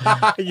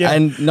start.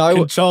 And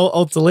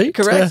Control-Alt-Delete.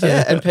 Correct,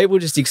 yeah. And people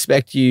just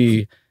expect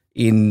you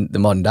in the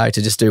modern day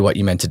to just do what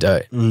you meant to do.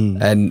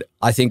 And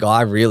I think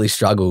I really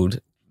struggled.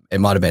 It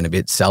might have been a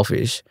bit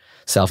selfish,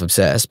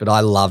 self-obsessed, but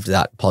I loved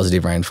that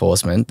positive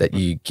reinforcement that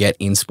you get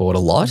in sport a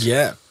lot.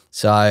 Yeah.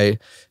 So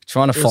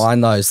trying to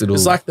find those little...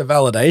 It's like the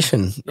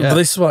validation. Yeah. But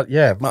this is what,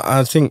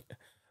 I think...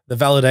 The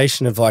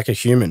validation of, like, a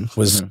human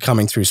was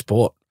coming through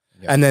sport.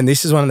 Yeah. And then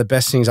this is one of the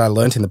best things I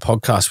learned in the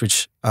podcast,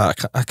 which I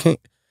can't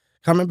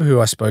remember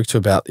who I spoke to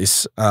about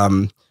this,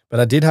 but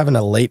I did have an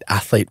elite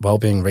athlete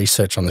wellbeing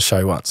research on the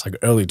show once, like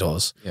early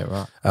doors.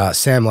 Yeah, right.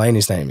 Sam Lane,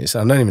 his name is.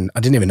 I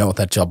didn't even know what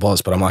that job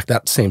was, but I'm like,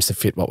 that seems to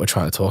fit what we're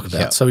trying to talk about.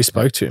 Yeah. So we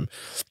spoke to him.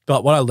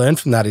 But what I learned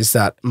from that is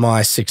that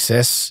my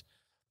success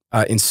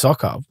in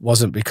soccer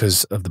wasn't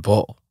because of the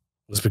ball.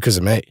 It was because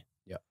of me.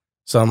 Yeah.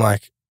 So I'm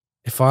like,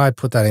 if I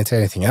put that into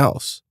anything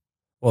else,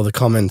 well, the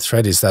common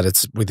thread is that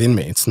it's within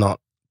me. It's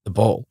not the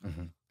ball.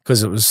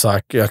 Because it was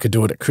like, I could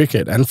do it at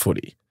cricket and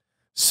footy.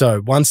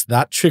 So once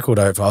that trickled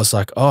over, I was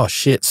like, oh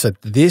shit. So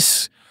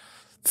this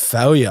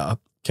failure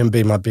can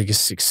be my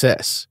biggest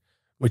success,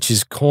 which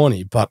is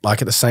corny. But,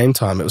 like, at the same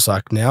time, it was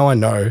like, now I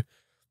know,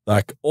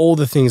 like, all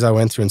the things I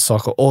went through in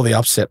soccer, all the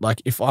upset,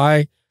 like, if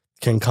I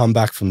can come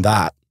back from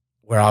that,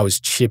 where I was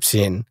chips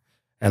in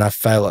and I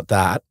fail at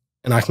that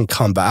and I can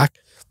come back,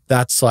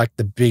 that's like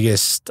the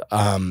biggest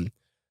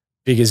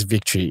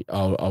victory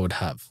I would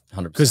have.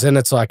 100%. Because then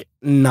it's like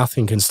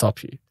nothing can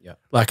stop you. Yeah.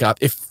 Like,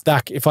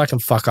 if I can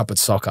fuck up at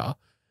soccer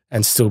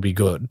and still be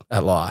good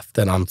at life,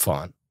 then I'm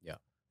fine. Yeah.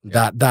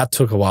 That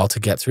took a while to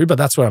get through, but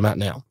that's where I'm at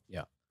now.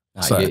 Yeah.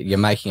 No, so, you're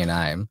making a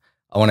name.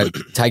 I want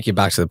to take you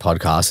back to the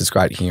podcast. It's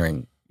great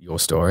hearing your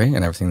story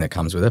and everything that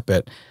comes with it.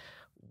 But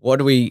what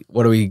do we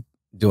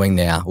doing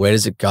now? Where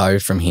does it go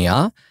from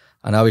here?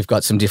 I know we've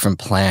got some different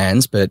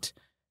plans, but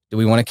do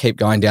we want to keep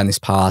going down this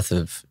path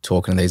of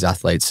talking to these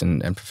athletes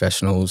and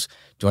professionals?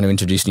 Do you want to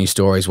introduce new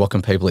stories? What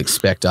can people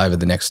expect over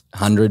the next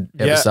 100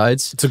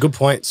 episodes? It's a good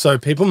point. So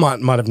people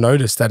might have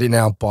noticed that in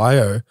our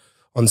bio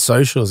on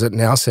socials, it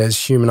now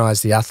says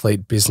humanize the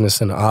athlete, business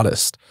and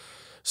artist.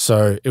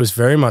 So it was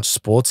very much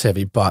sports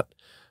heavy, but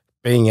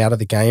being out of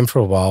the game for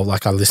a while,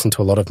 like I listen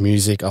to a lot of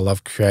music. I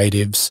love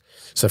creatives.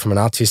 So from an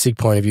artistic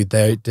point of view,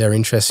 they're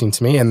interesting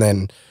to me. And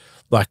then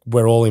like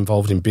we're all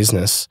involved in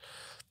business.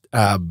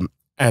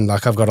 And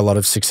like I've got a lot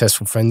of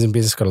successful friends in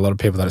business, got a lot of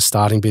people that are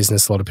starting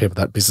business, a lot of people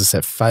that business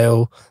that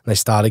fail and they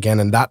start again.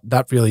 And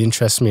that really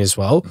interests me as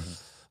well.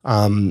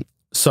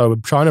 So we're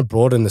trying to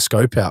broaden the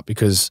scope out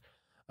because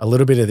a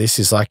little bit of this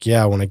is like,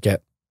 I want to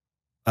get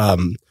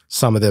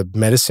some of the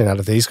medicine out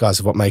of these guys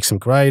of what makes them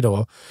great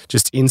or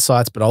just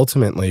insights. But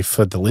ultimately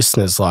for the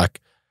listeners,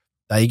 like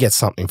they get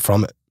something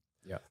from it.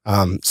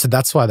 So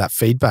that's why that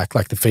feedback,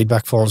 like the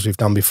feedback forums we've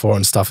done before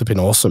and stuff have been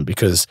awesome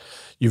because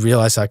you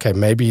realize, okay,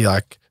 maybe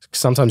like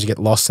sometimes you get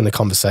lost in the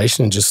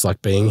conversation and just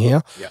like being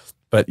here,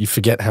 but you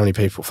forget how many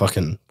people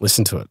fucking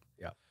listen to it.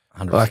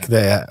 100%. Like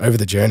they're over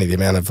the journey, the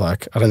amount of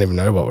like, I don't even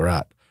know what we're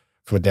at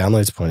from a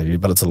downloads point of view,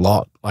 but it's a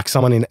lot. Like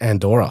someone in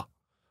Andorra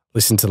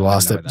listened to the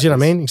last, do you know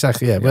what I mean?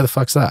 Exactly. Yeah. Where the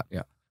fuck's that?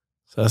 Yeah.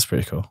 So that's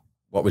pretty cool.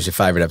 What was your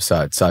favorite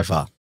episode so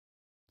far?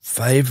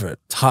 Favorite?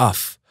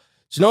 Tough.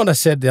 Do you know what I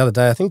said the other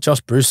day? I think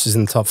Josh Bruce is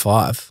in the top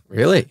 5.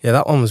 Really? Yeah,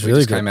 that one was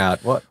really good. Came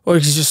out, what? Well,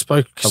 he just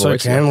spoke so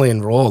candidly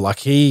and raw. Like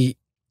he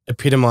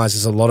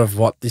epitomizes a lot of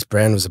what this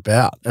brand was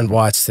about and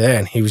why it's there.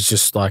 And he was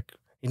just like,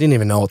 he didn't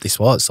even know what this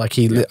was. Like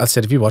I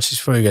said, if you watch this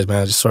before, he goes,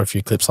 man, I just saw a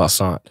few clips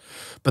last night.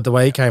 But the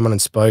way he came on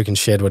and spoke and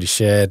shared what he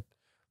shared,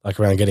 like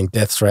around getting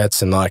death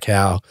threats and like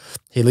how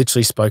he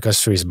literally spoke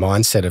us through his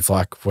mindset of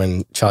like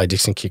when Charlie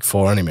Dixon kicked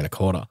 4 on him in a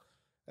quarter.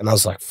 And I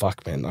was like,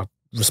 fuck, man, I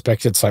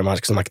respect it so much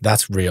because I'm like,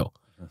 that's real.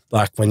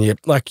 Like when you're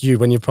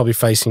probably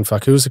facing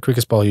who was the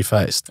quickest bowler you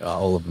faced?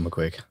 All of them were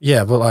quick.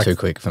 Yeah, but like too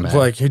quick for me.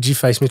 Like who'd you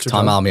face? Mitchell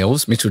Tymal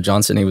Mills, Mitchell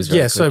Johnson. He was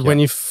very quick, so when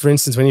you, for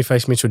instance, when you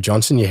face Mitchell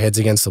Johnson, your head's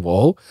against the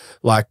wall.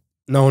 Like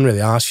no one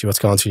really asks you what's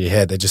going through your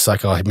head. They're just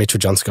like, oh, Mitchell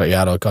Johnson got you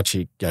out or got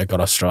you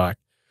got off strike.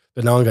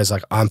 But no one goes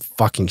like, I'm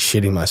fucking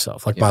shitting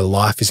myself. Like my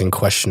life is in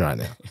question right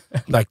now.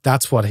 Like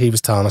that's what he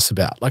was telling us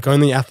about. Like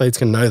only athletes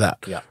can know that.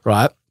 Yeah.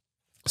 Right.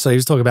 So he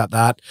was talking about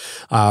that.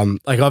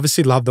 Like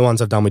obviously love the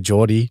ones I've done with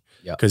Geordie.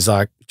 Because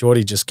like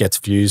Geordie just gets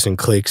views and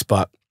clicks,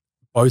 but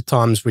both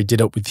times we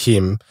did it with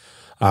him,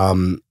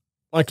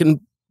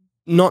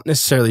 not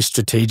necessarily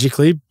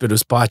strategically, but it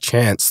was by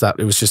chance that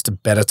it was just a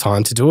better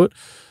time to do it.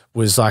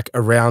 Was like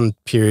around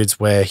periods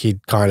where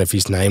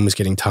his name was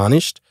getting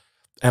tarnished,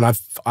 and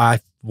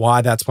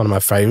why that's one of my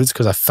favorites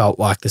because I felt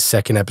like the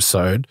second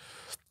episode,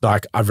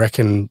 like I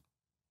reckon,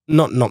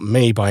 not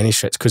me by any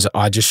stretch because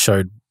I just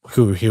showed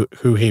who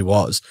he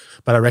was,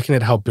 but I reckon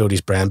it helped build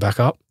his brand back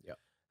up.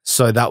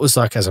 So that was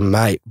like, as a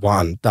mate,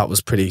 that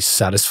was pretty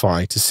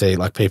satisfying to see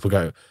like people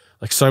go,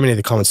 like so many of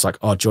the comments like,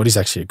 oh, Geordie's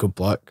actually a good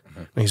bloke. I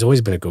mean, he's always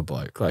been a good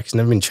bloke. Like he's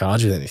never been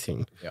charged with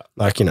anything.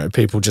 Like,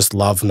 people just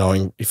love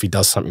knowing if he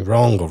does something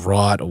wrong or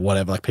right or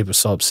whatever. Like people are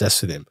so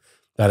obsessed with him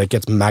that it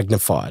gets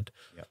magnified,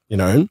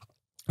 and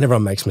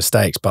everyone makes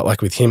mistakes. But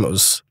like with him,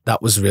 that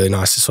was really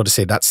nice to sort of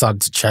see that started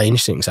to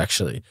change things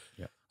actually.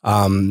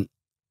 Then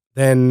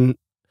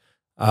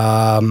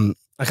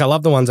like I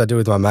love the ones I do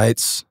with my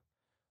mates.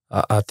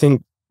 I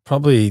think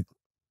probably,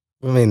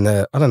 I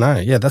don't know.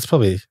 Yeah, that's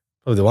probably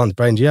the ones.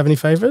 Brain, do you have any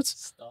favorites?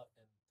 Start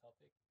and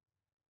topic.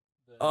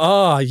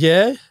 Oh,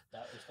 yeah.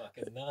 That was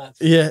fucking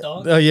nuts. Yeah.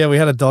 Oh, yeah, we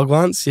had a dog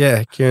once.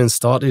 Yeah, Kieran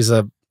Stott, who's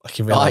a...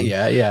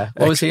 yeah.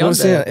 What was he on?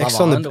 X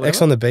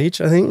on the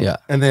beach, I think. Yeah.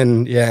 And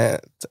then,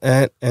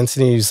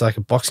 Anthony, who's like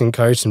a boxing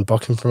coach and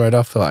boxing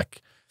promoter for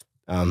like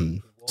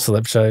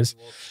celeb shows.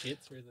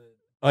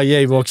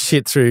 He walked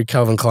shit through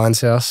Calvin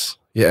Klein's house.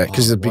 Yeah,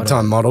 because he's a big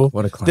time model.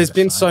 What a claim. There's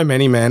been so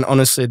many, man.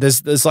 Honestly,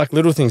 there's like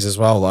little things as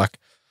well. Like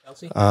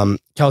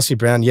Kelsey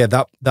Brown. Yeah,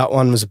 that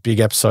one was a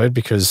big episode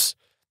because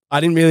I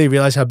didn't really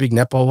realize how big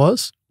netball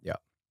was. Yeah,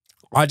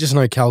 I just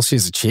know Kelsey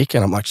is a chick,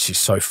 and I'm like, she's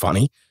so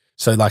funny.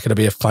 So like, it'll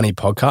be a funny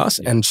podcast,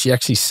 and she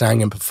actually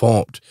sang and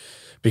performed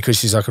because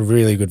she's like a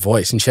really good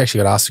voice, and she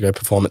actually got asked to go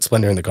perform at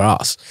Splendor in the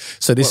Grass.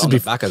 So this is the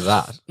back of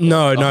that.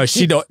 No,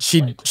 she'd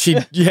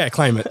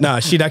claim it. No,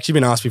 she'd actually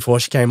been asked before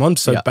she came on.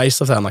 So based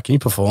off that, I'm like, can you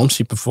perform?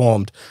 She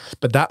performed,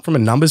 but that from a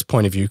numbers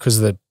point of view, because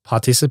the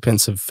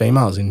participants of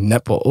females in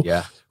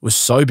netball was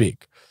so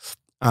big.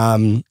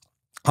 I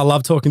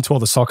love talking to all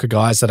the soccer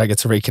guys that I get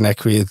to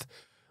reconnect with.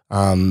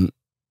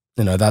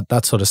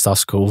 That sort of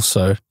stuff's cool.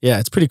 So yeah,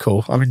 it's pretty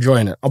cool. I'm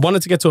enjoying it. I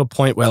wanted to get to a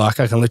point where like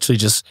I can literally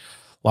just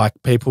like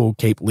people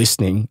keep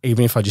listening,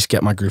 even if I just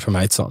get my group of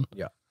mates on.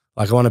 Yeah.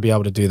 Like I want to be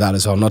able to do that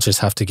as well, not just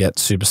have to get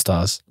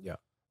superstars. Yeah.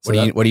 So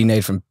what do you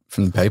need from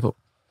the people?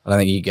 I don't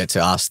think you get to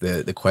ask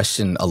the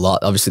question a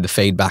lot. Obviously the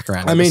feedback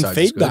around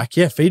feedback.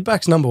 Yeah,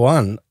 feedback's number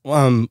one.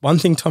 One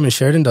thing Tommy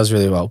Sheridan does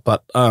really well,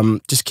 but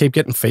just keep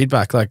getting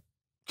feedback. Like,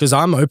 because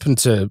I'm open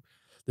to,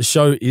 the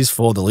show is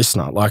for the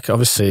listener. Like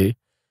obviously,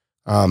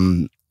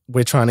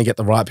 we're trying to get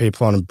the right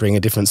people on and bring a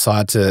different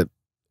side to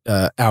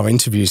our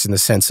interviews, in the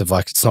sense of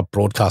like, it's not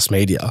broadcast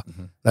media.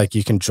 Like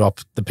you can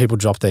people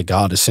drop their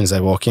guard as soon as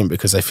they walk in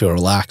because they feel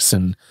relaxed,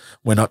 and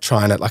we're not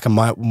trying to, like,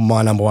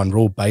 my number one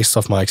rule based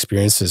off my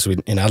experiences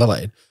in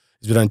Adelaide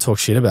is we don't talk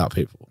shit about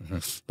people.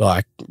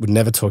 Like, we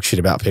never talk shit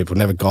about people,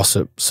 never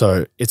gossip.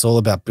 So it's all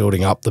about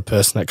building up the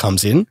person that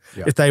comes in.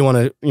 If they want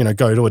to, you know,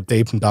 go to a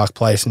deep and dark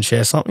place and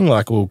share something,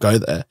 like, we'll go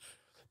there,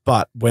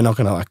 but we're not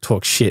going to like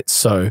talk shit.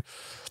 So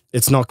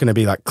it's not going to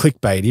be like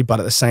clickbaity, but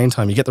at the same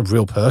time, you get the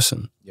real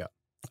person.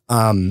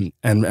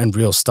 And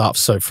real stuff.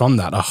 So from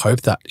that, I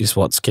hope that is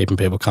what's keeping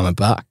people coming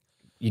back.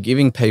 You're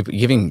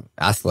giving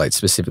athletes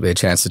specifically a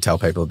chance to tell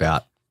people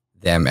about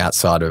them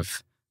outside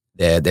of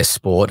their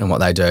sport and what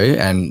they do,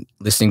 and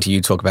listening to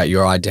you talk about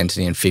your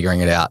identity and figuring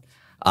it out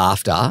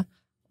after,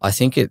 I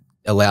think it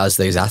allows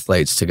these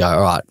athletes to go,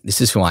 all right, this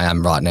is who I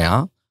am right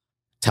now,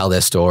 tell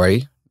their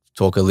story,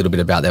 talk a little bit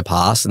about their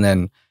past, and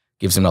then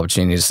gives them an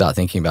opportunity to start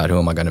thinking about who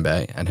am I going to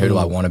be and who do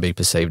I want to be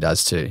perceived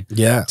as to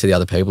the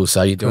other people.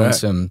 So you're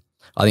doing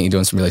I think you're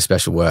doing some really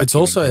special work. It's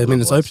also, I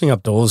mean, it's opening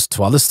up doors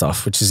to other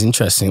stuff, which is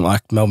interesting.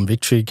 Like Melbourne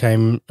Victory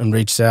came and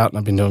reached out, and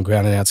I've been doing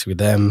ground announcing with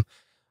them.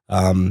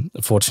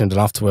 Fortunate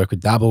enough to work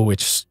with Dabble,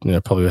 which, you know,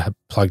 probably have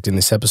plugged in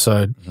this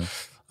episode.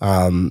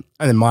 And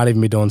then might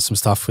even be doing some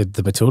stuff with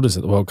the Matildas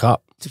at the World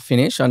Cup. To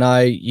finish, I know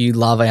you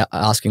love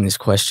asking this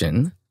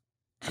question.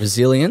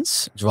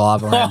 Resilience,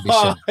 drive, or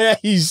ambition? Yeah,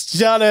 he's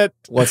done it.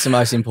 What's the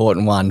most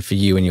important one for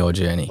you in your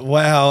journey?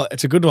 Well,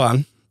 it's a good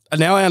one. And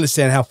now I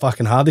understand how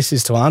fucking hard this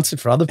is to answer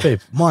for other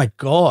people. My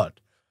God.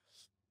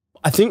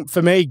 I think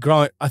for me,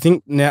 I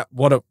think now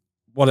what it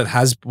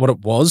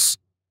was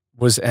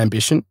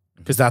ambition,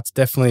 because that's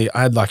definitely,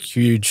 I had like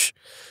huge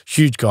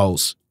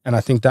goals. And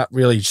I think that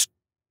really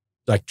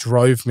like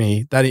drove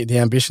me, the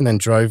ambition then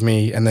drove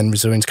me, and then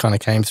resilience kind of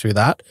came through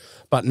that.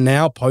 But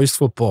now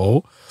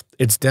post-football,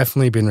 it's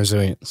definitely been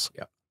resilience.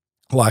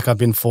 Like I've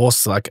been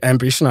forced, like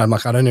ambition, I'm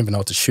like, I don't even know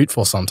what to shoot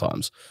for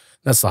sometimes.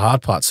 That's the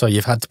hard part. So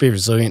you've had to be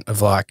resilient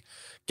of like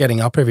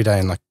getting up every day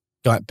and like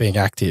being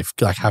active,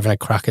 like having a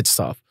crack at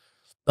stuff.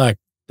 Like,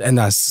 and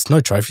there's no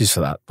trophies for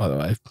that, by the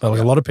way. But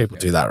like a lot of people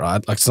do that,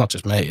 right? Like it's not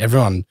just me.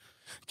 Everyone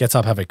gets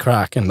up, have a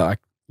crack, and like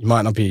you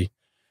might not be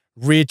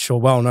rich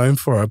or well known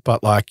for it,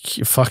 but like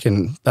you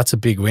that's a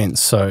big win.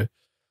 So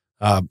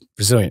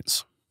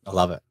resilience. I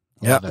love it.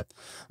 Yeah.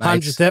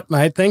 100th ep,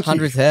 mate. Thank you.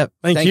 100th ep.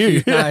 Thank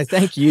you. No,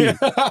 thank you.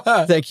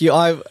 Thank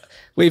you.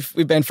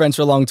 We've been friends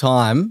for a long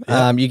time.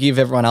 You give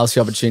everyone else the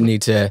opportunity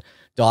to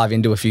dive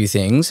into a few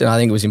things, and I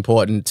think it was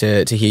important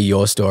to hear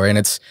your story. And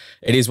it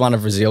is one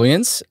of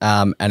resilience,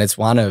 and it's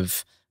one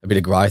of a bit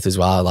of growth as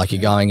well. Like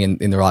you're going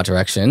in the right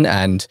direction,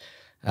 and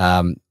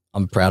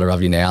I'm prouder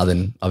of you now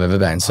than I've ever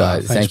been. So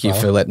thank you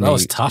for letting me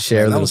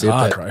share a little bit.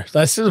 Hard, bro.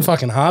 That's still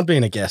fucking hard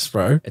being a guest,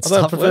 bro. It's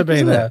tough. I prefer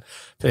being an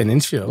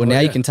interviewer. Well,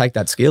 now you can take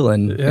that skill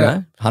and you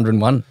know,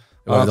 101.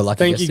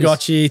 Thank you,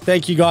 Gotchy.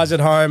 Thank you guys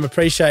at home.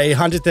 Appreciate it.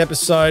 100th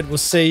episode. We'll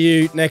see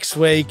you next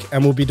week,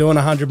 and we'll be doing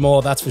 100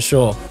 more. That's for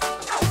sure.